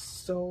are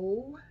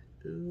so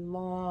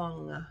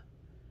long.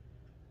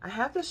 I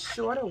have the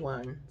shorter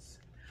ones,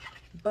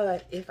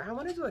 but if I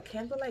want to do a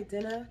candlelight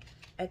dinner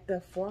at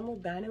the formal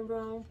dining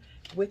room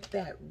with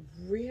that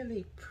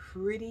really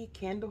pretty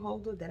candle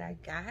holder that I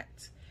got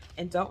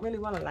and don't really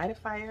want to light a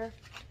fire,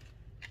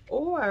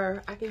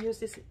 or I can use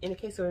this in a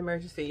case of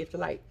emergency. If the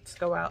lights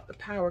go out, the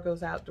power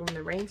goes out during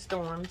the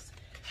rainstorms.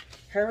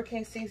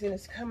 Hurricane season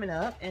is coming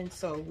up, and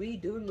so we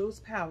do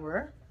lose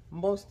power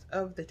most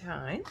of the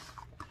time.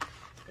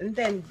 And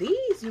then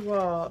these, you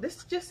all,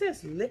 this just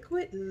says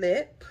liquid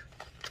lip.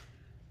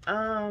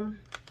 I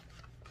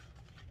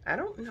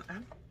don't know.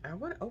 I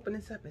want to open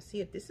this up and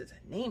see if this is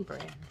a name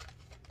brand.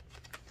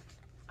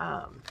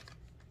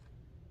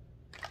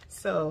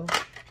 So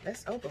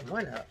let's open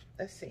one up.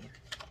 Let's see.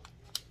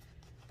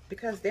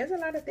 Because there's a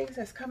lot of things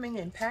that's coming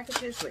in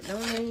packages with no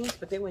names,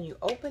 but then when you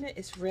open it,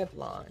 it's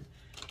Revlon.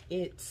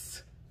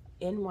 It's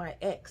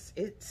NYX.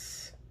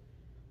 It's,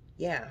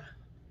 yeah.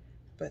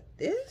 But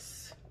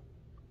this,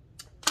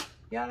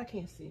 y'all, I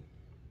can't see.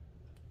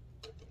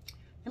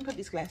 Let me put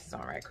these glasses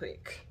on right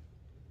quick.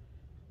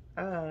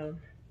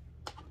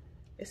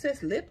 It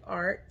says Lip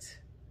Art,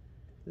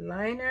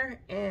 liner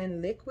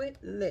and liquid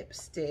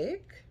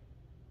lipstick.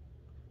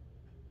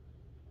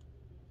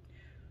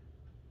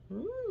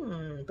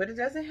 But it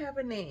doesn't have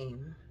a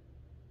name.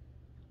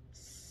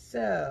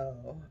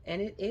 So,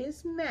 and it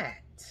is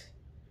matte,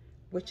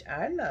 which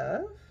I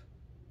love.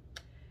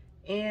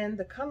 And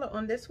the color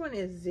on this one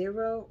is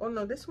 0. Oh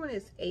no, this one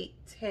is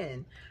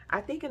 810. I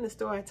think in the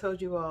store I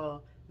told you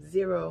all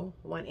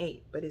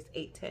 018, but it's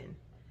 810.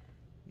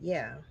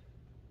 Yeah.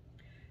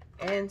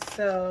 And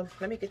so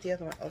let me get the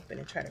other one open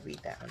and try to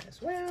read that one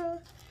as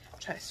well.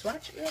 Try to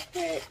swatch it real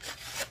quick.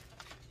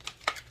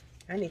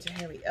 I need to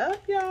hurry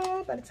up,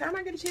 y'all. By the time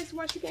I get a chance to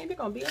watch the game, they're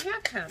gonna be in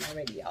halftime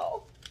already,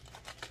 y'all.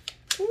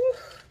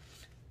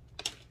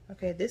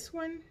 Okay, this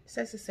one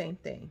says the same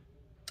thing.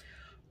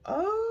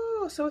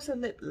 Oh, so it's a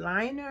lip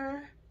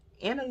liner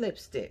and a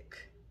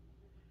lipstick.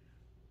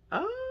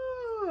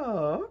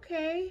 Oh,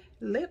 okay.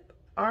 Lip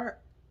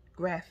Art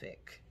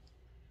Graphic.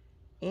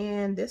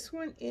 And this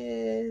one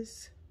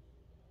is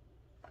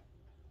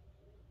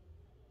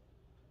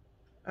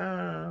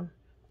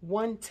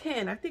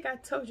 110. I think I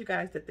told you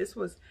guys that this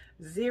was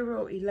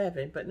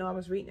 011, but no, I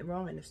was reading it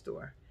wrong in the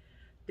store.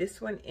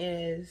 This one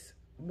is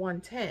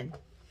 110.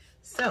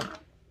 So,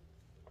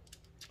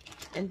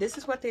 and this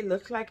is what they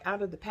look like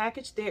out of the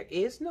package. There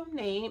is no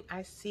name.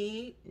 I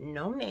see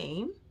no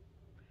name.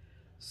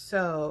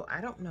 So,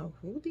 I don't know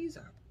who these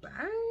are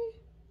by.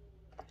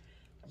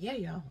 Yeah,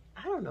 y'all.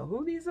 I don't know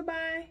who these are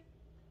by.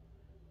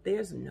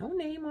 There's no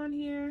name on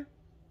here.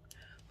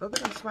 But we're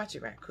going to swatch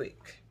it right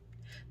quick.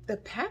 The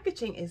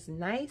packaging is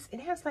nice. It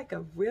has like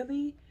a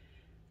really,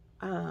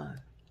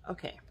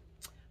 okay.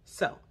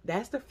 So,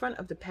 that's the front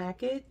of the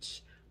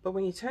package. But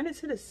when you turn it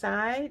to the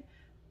side,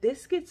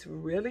 this gets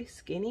really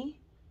skinny.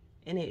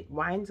 And it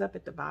winds up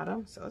at the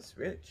bottom. So, it's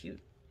really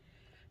cute.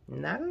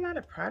 Not a lot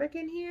of product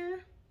in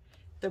here.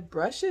 The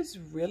brush is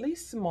really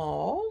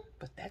small.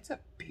 But that's a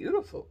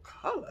beautiful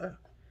color.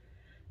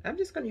 I'm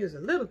just going to use a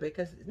little bit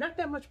because there's not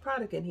that much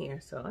product in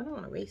here. So, I don't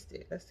want to waste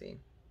it. Let's see.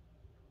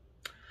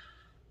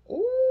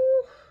 Ooh.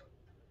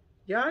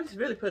 Y'all just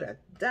really put a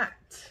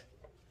dot.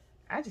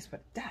 I just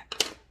put a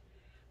dot.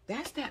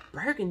 That's that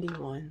burgundy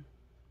one.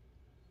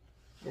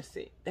 Let's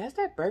see. That's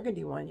that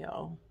burgundy one,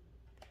 y'all.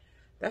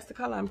 That's the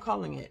color I'm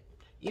calling it.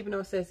 Even though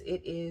it says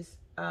it is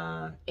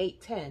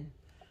 810.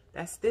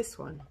 That's this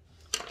one.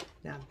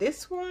 Now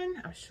this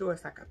one, I'm sure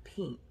it's like a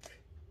pink.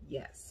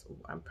 Yes. Ooh,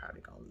 I'm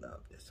probably going to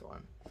love this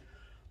one.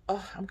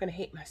 Oh, I'm going to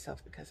hate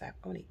myself because I've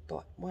only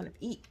bought one of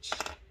each.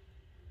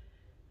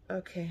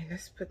 Okay,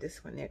 let's put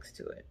this one next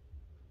to it.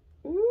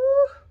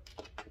 Ooh.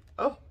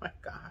 Oh my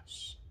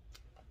gosh.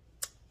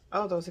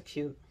 Oh, those are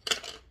cute.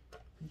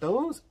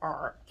 Those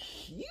are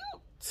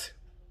cute.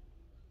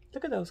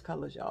 Look at those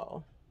colors,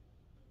 y'all.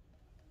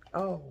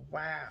 Oh,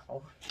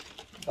 wow.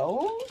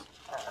 Those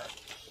are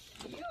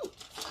cute.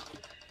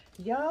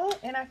 Y'all,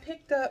 and I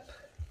picked up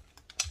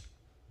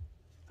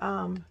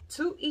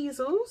 2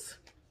 easels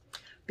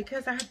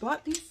because I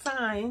bought these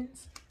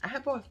signs. I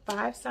have bought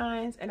 5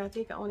 signs, and I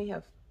think I only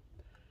have,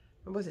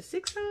 was it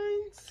 6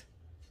 signs?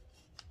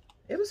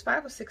 It was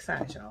 5 or 6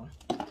 signs, y'all.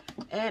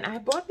 And I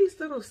bought these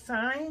little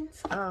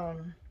signs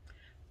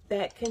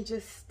that can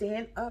just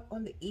stand up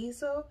on the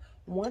easel.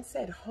 One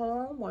said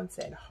home, one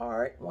said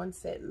heart, one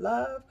said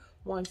love,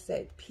 one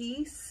said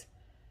peace,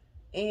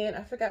 and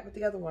I forgot what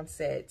the other one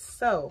said.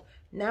 So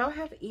now I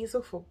have an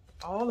easel for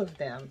all of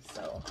them.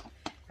 So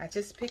I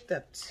just picked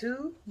up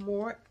 2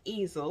 more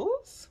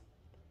easels.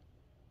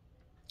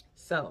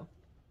 So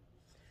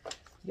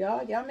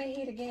y'all may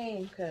hear the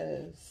game,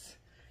 because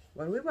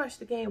when we watch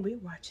the game, we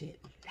watch it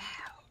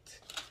loud.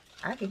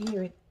 I can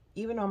hear it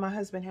even though my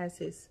husband has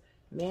his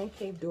man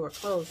cave door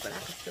closed, but I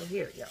can still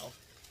hear it, y'all.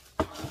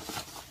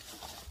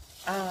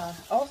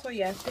 Also,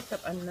 yeah, I picked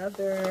up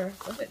another,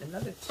 was it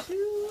another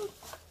 2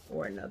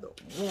 or another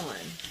 1?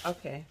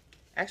 Okay,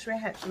 actually I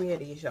had 3 of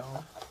these,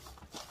 y'all.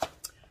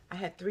 I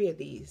had 3 of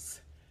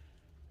these.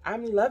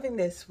 I'm loving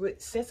this.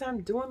 Since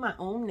I'm doing my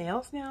own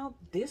nails now,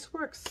 this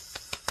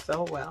works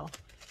so well.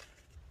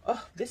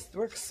 Oh, this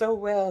works so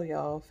well,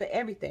 y'all, for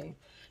everything.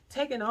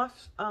 Taking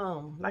off,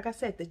 like I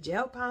said, the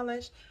gel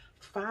polish,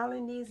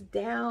 filing these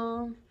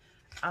down,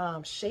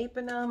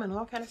 shaping them and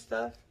all kind of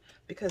stuff,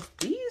 because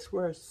these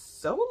were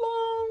so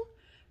long.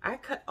 I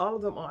cut all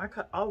of them on. I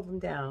cut all of them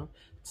down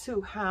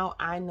to how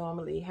I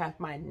normally have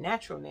my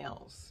natural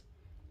nails,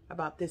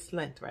 about this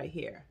length right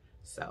here.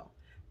 So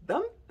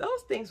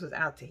those things was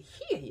out to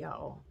here,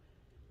 y'all,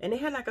 and they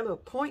had like a little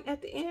point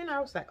at the end. I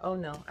was like, oh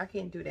no, I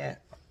can't do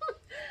that.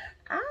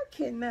 I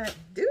cannot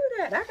do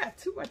that. I got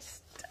too much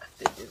stuff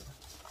to do.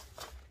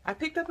 I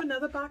picked up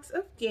another box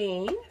of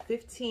Gain,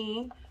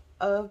 15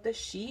 of the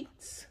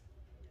sheets.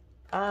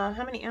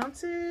 How many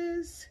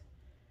ounces?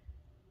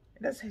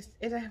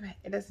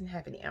 It doesn't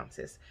have any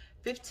ounces.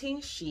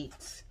 15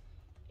 sheets,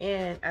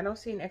 and I don't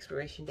see an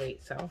expiration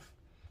date. So,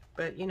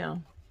 but you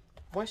know,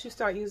 once you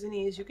start using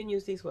these, you can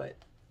use these.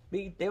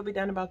 They'll be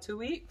done in about 2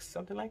 weeks,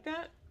 something like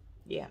that.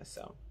 Yeah.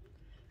 So,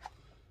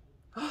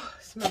 oh,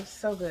 it smells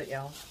so good,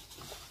 y'all.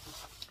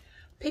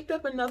 Picked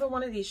up another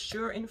one of these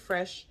Sure and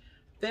Fresh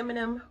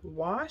Feminine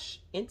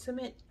Wash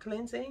Intimate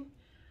Cleansing.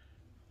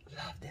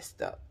 Love this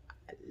stuff.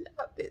 I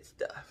love this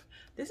stuff.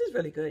 This is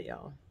really good,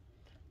 y'all.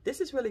 This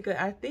is really good.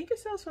 I think it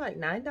sells for like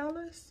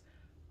 $9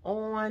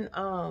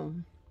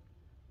 on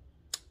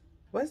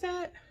what's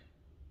that?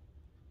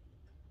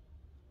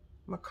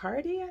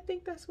 McCarty, I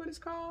think that's what it's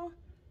called.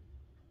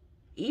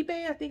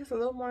 eBay, I think it's a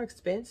little more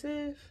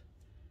expensive.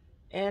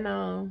 And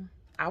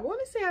I want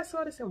to say I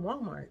saw this in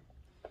Walmart,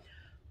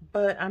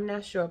 but I'm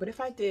not sure. But if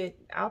I did,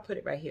 I'll put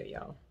it right here,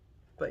 y'all.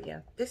 But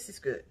yeah, this is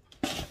good.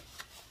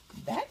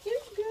 That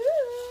is good.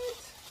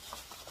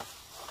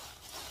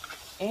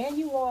 And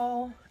you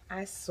all,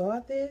 I saw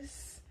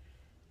this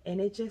and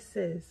it just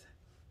says,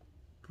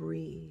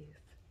 breathe.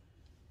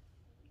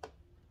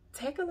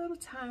 Take a little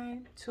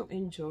time to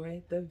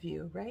enjoy the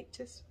view, right?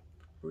 Just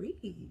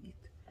breathe.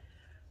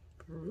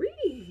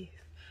 Breathe.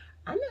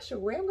 I'm not sure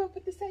where I'm going to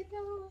put this at,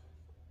 y'all,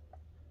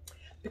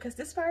 because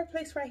this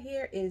fireplace right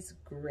here is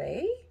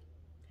gray.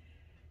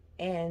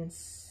 And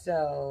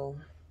so,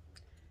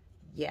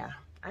 yeah,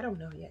 I don't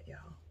know yet,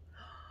 y'all.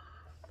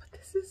 But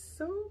this is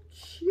so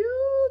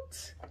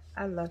cute.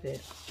 I love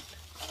it.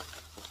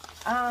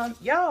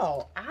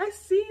 Y'all, I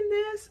seen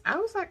this. I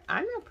was like,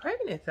 I'm not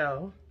pregnant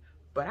though,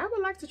 but I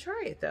would like to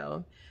try it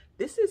though.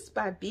 This is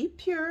by Be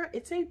Pure.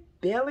 It's a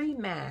belly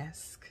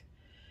mask.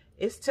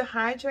 It's to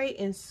hydrate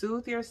and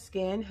soothe your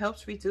skin,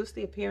 helps reduce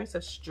the appearance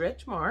of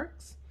stretch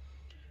marks,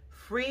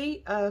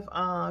 free of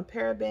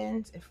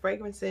parabens and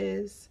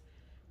fragrances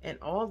and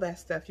all that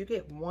stuff. You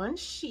get 1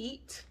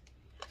 sheet,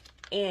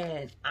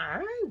 and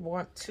I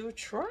want to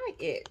try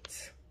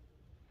it.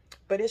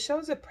 But it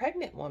shows a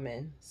pregnant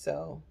woman,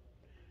 so.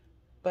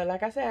 But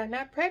like I said, I'm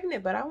not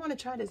pregnant, but I want to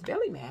try this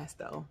belly mask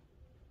though.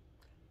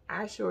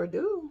 I sure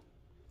do.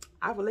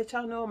 I will let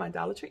y'all know my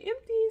Dollar Tree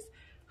empties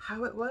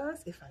how it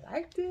was, if I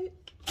liked it.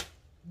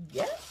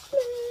 Yes,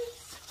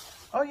 please.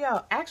 Oh,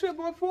 y'all, actually I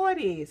bought 4 of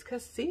these,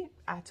 because see,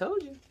 I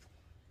told you.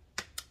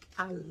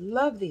 I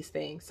love these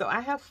things. So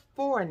I have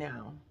 4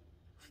 now.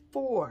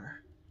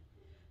 4.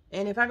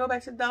 And if I go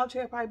back to the Dollar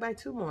Tree, I'll probably buy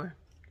 2 more.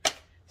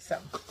 So.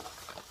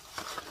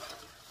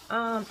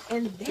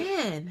 And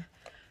then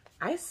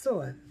I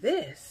saw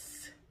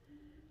this.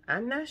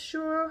 I'm not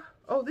sure.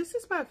 Oh, this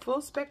is by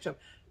Full Spectrum.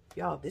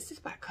 Y'all, this is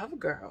by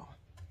CoverGirl.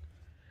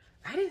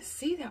 I didn't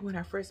see that when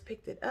I first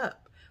picked it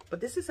up. But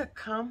this is a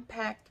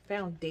compact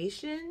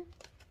foundation.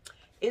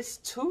 It's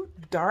too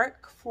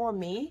dark for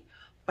me,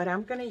 but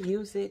I'm going to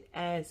use it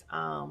as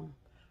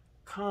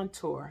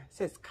contour. It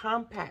says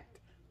compact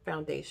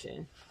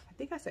foundation. I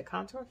think I said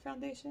contour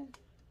foundation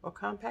or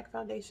compact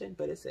foundation,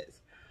 but it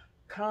says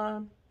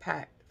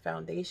compact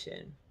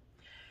foundation.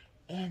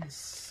 And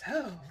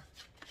so,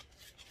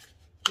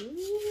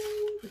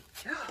 ooh,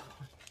 yo,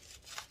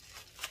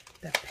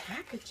 the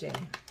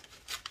packaging.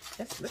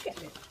 Let's look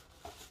at it.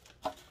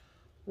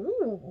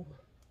 Ooh.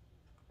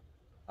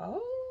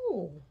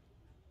 Oh.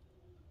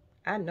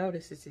 I know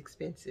this is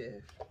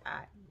expensive.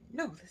 I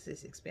know this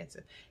is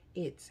expensive.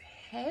 It's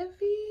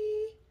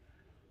heavy.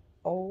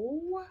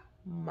 Oh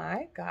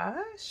my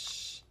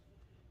gosh.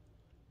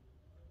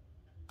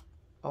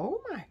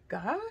 Oh my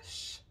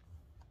gosh.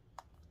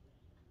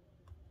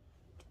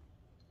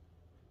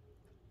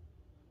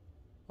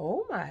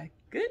 Oh my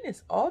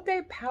goodness. All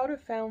Day Powder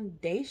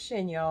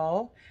Foundation,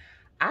 y'all.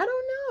 I don't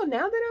know.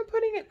 Now that I'm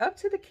putting it up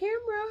to the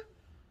camera,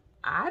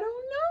 I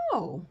don't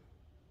know.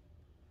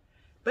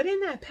 But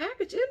in that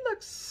package, it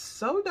looks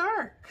so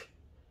dark.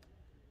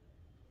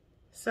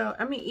 So,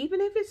 I mean, even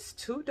if it's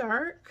too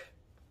dark,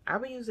 I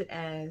would use it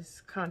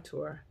as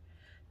contour.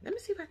 Let me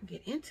see if I can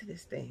get into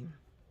this thing.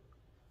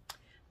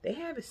 They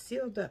have it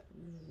sealed up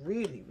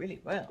really,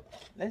 really well.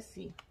 Let's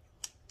see.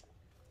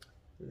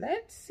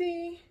 Let's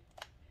see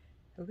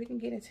if we can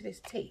get into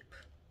this tape.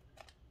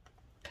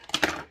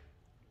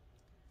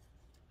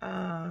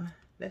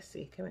 Let's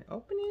see. Can we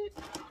open it?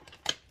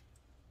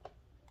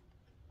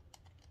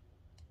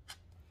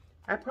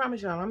 I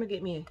promise y'all, I'm gonna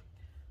get me.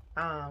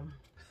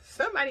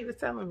 Somebody was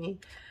telling me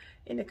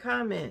in the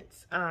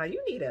comments,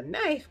 you need a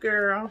knife,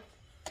 girl.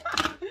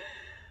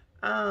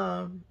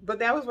 But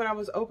that was when I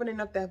was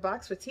opening up that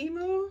box for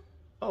Temu.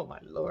 Oh my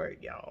Lord,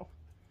 y'all.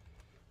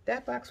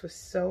 That box was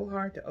so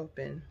hard to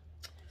open.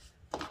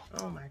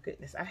 Oh my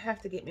goodness. I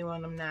have to get me one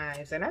of them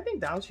knives. And I think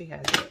Dollar Tree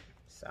has it.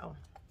 So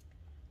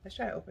let's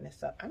try to open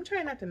this up. I'm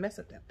trying not to mess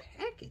up the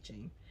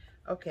packaging.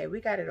 Okay, we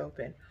got it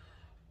open.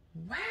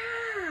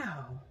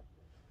 Wow.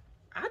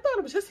 I thought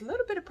it was just a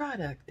little bit of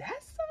product.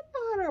 That's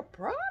a lot of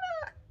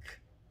product.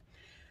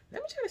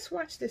 Let me try to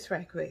swatch this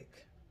right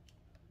quick.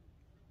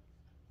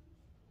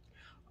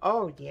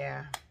 Oh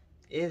yeah,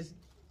 it's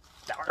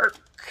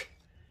dark.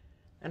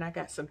 And I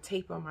got some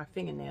tape on my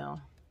fingernail.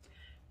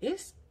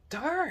 It's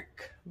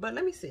dark, but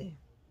let me see.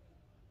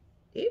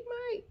 It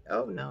might,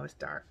 oh no, it's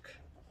dark.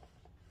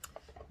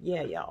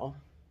 Yeah, y'all.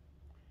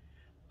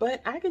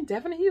 But I can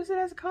definitely use it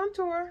as a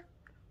contour.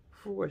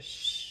 For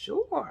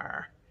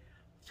sure.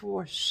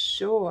 For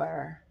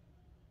sure.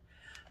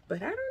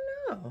 But I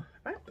don't know.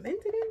 If I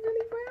blend it in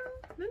really well,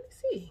 let me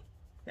see.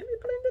 Let me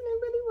blend it in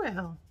really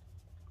well.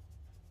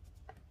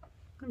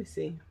 Let me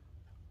see.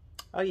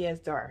 Oh yeah,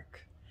 it's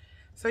dark.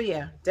 So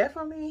yeah,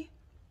 definitely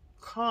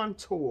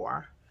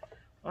contour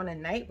on a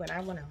night when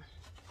I want to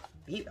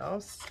be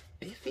all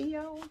spiffy,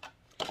 yo.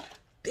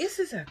 This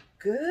is a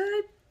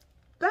good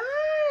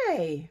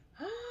buy.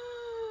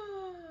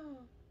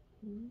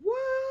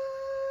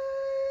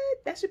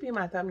 What? That should be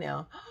my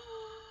thumbnail.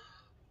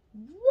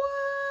 What?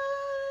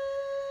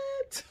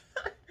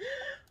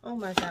 Oh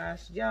my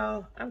gosh,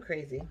 y'all, I'm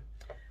crazy.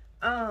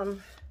 Let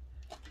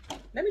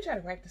me try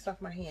to wipe this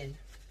off my hand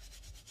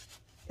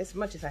as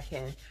much as I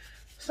can.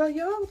 So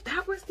y'all,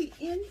 that was the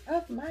end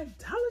of my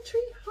Dollar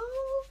Tree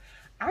haul.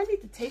 I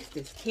need to taste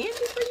this candy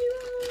for you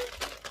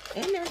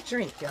all and that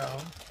drink,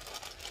 y'all.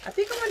 I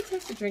think I want to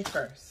taste the drink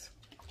first.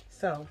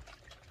 So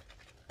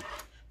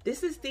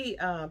this is the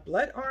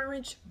Blood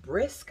Orange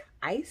Brisk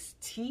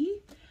Iced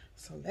Tea.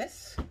 So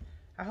let's,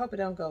 I hope it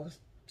don't go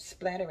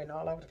splattering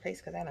all over the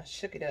place because I done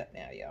shook it up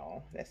now,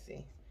 y'all. Let's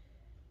see.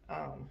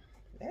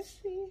 Let's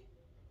see.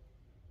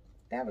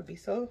 That would be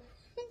so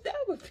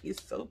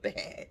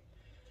bad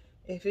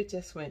if it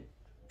just went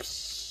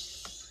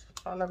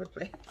all over the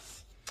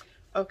place.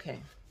 Okay,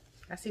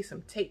 I see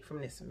some tape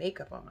from this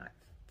makeup on my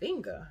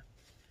finger.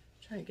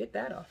 I'm trying to get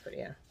that off of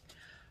there.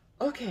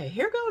 Okay,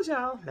 here goes,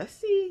 y'all. Let's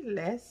see.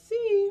 Let's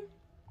see.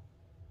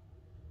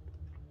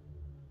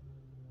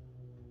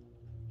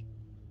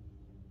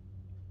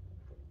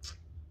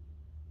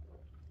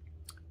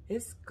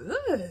 It's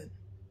good.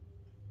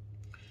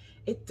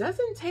 It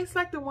doesn't taste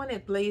like the one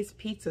at Blaze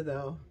Pizza,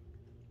 though.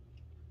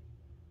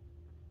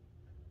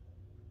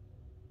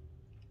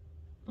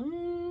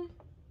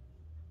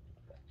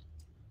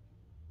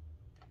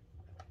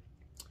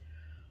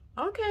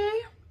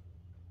 Okay.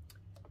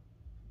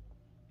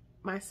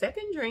 My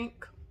second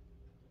drink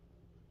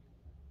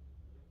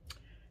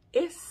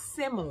is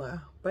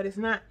similar, but it's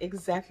not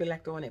exactly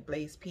like the one at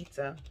Blaze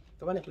Pizza.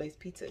 The one at Blaze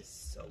Pizza is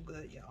so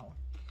good, y'all.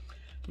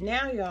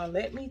 Now, y'all,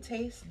 let me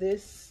taste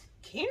this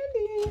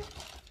candy.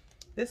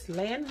 This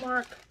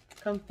Landmark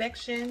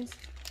Confections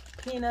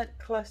Peanut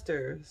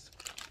Clusters.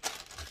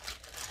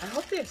 I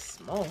hope they're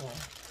small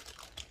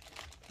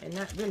and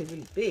not really,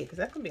 really big, because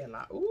that's going to be a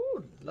lot.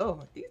 Ooh,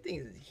 Lord, these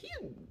things is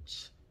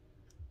huge.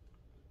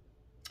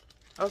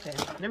 Okay,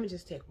 let me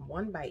just take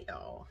one bite,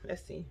 y'all.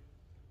 Let's see.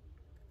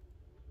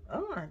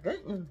 Oh, my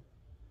goodness.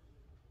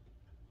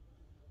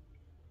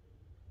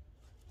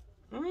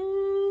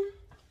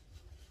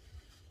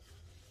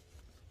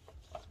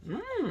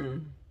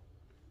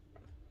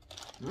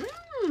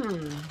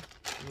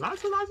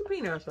 Lots and lots of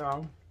peanuts,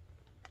 y'all.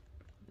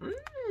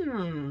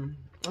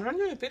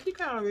 150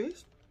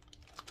 calories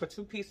for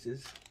 2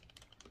 pieces.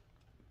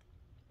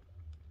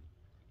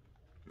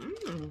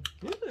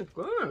 This is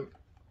good.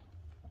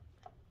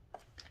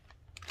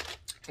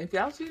 If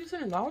y'all see this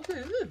in the Dollar Tree,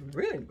 this is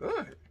really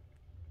good.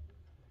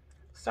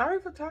 Sorry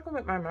for talking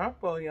with my mouth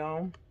full,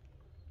 y'all.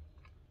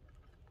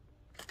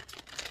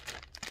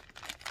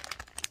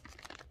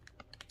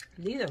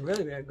 These are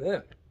really, really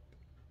good.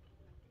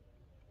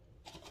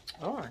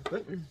 Oh my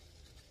goodness.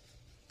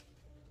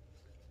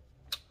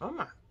 Oh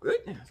my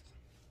goodness.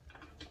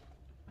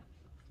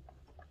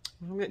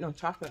 I don't get no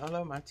chocolate all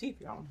over my teeth,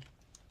 y'all.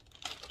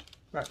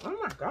 But oh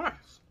my gosh.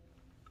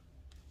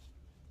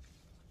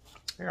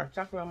 I got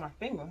chocolate on my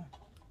finger.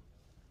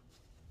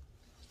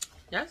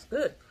 That's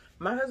good.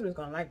 My husband's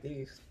gonna like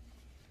these.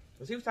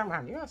 Because he was talking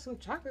about, you got some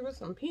chocolate with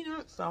some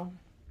peanuts, so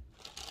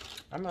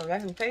I'm gonna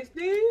let him taste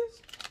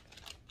these.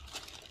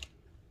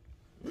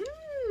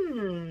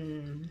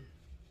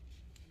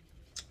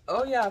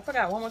 Oh yeah, I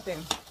forgot one more thing.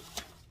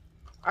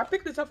 I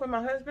picked this up for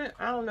my husband.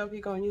 I don't know if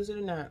he's gonna use it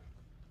or not.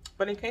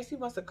 But in case he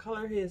wants to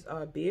color his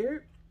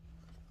beard,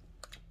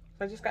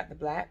 so I just got the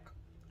black.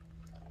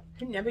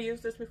 He never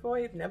used this before.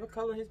 He's never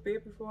colored his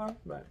beard before.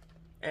 But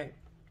hey,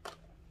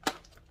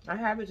 I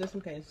have it just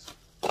in case.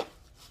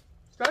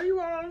 So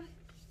you all,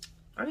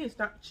 I need to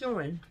stop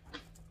chewing.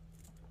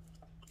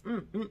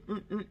 Okay.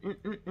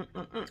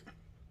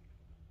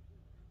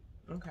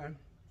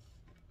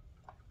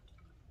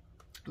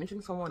 Let me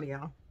drink some water,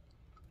 y'all.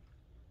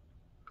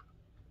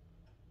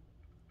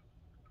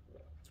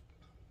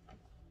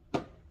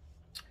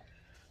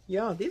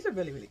 Y'all, these are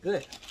really, really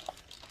good.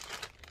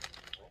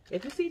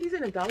 If you see these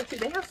in the Dollar Tree,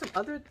 they have some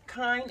other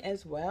kind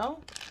as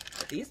well.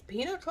 But these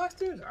peanut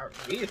clusters are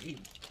really,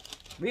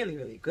 really,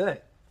 really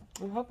good.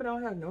 I'm hoping I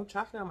don't have no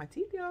chocolate on my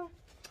teeth, y'all.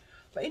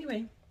 But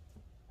anyway,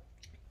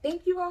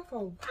 thank you all for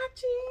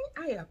watching.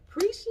 I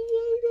appreciate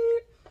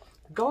it.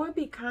 Go and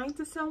be kind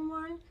to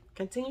someone.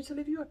 Continue to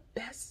live your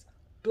best,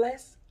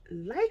 blessed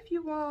life,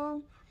 you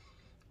all.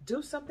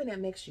 Do something that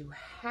makes you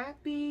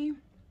happy.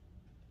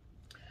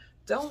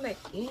 Don't let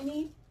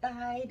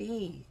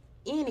anybody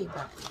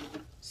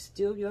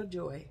steal your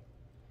joy.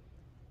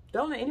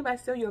 Don't let anybody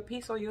steal your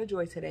peace or your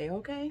joy today,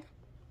 okay?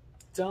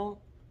 Don't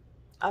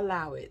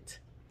allow it.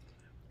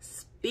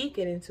 Speak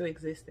it into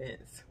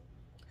existence.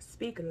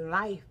 Speak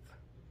life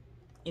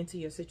into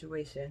your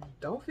situation.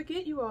 Don't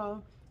forget, you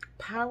all,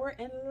 power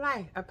and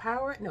life,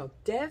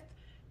 death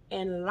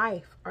and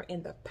life are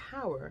in the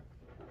power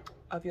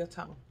of your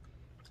tongue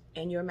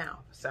and your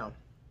mouth. So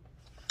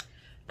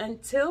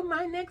until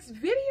my next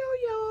video,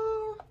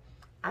 y'all,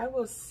 I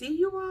will see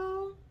you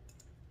all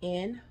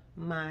in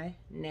my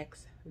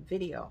next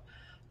video.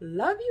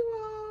 Love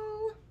you all.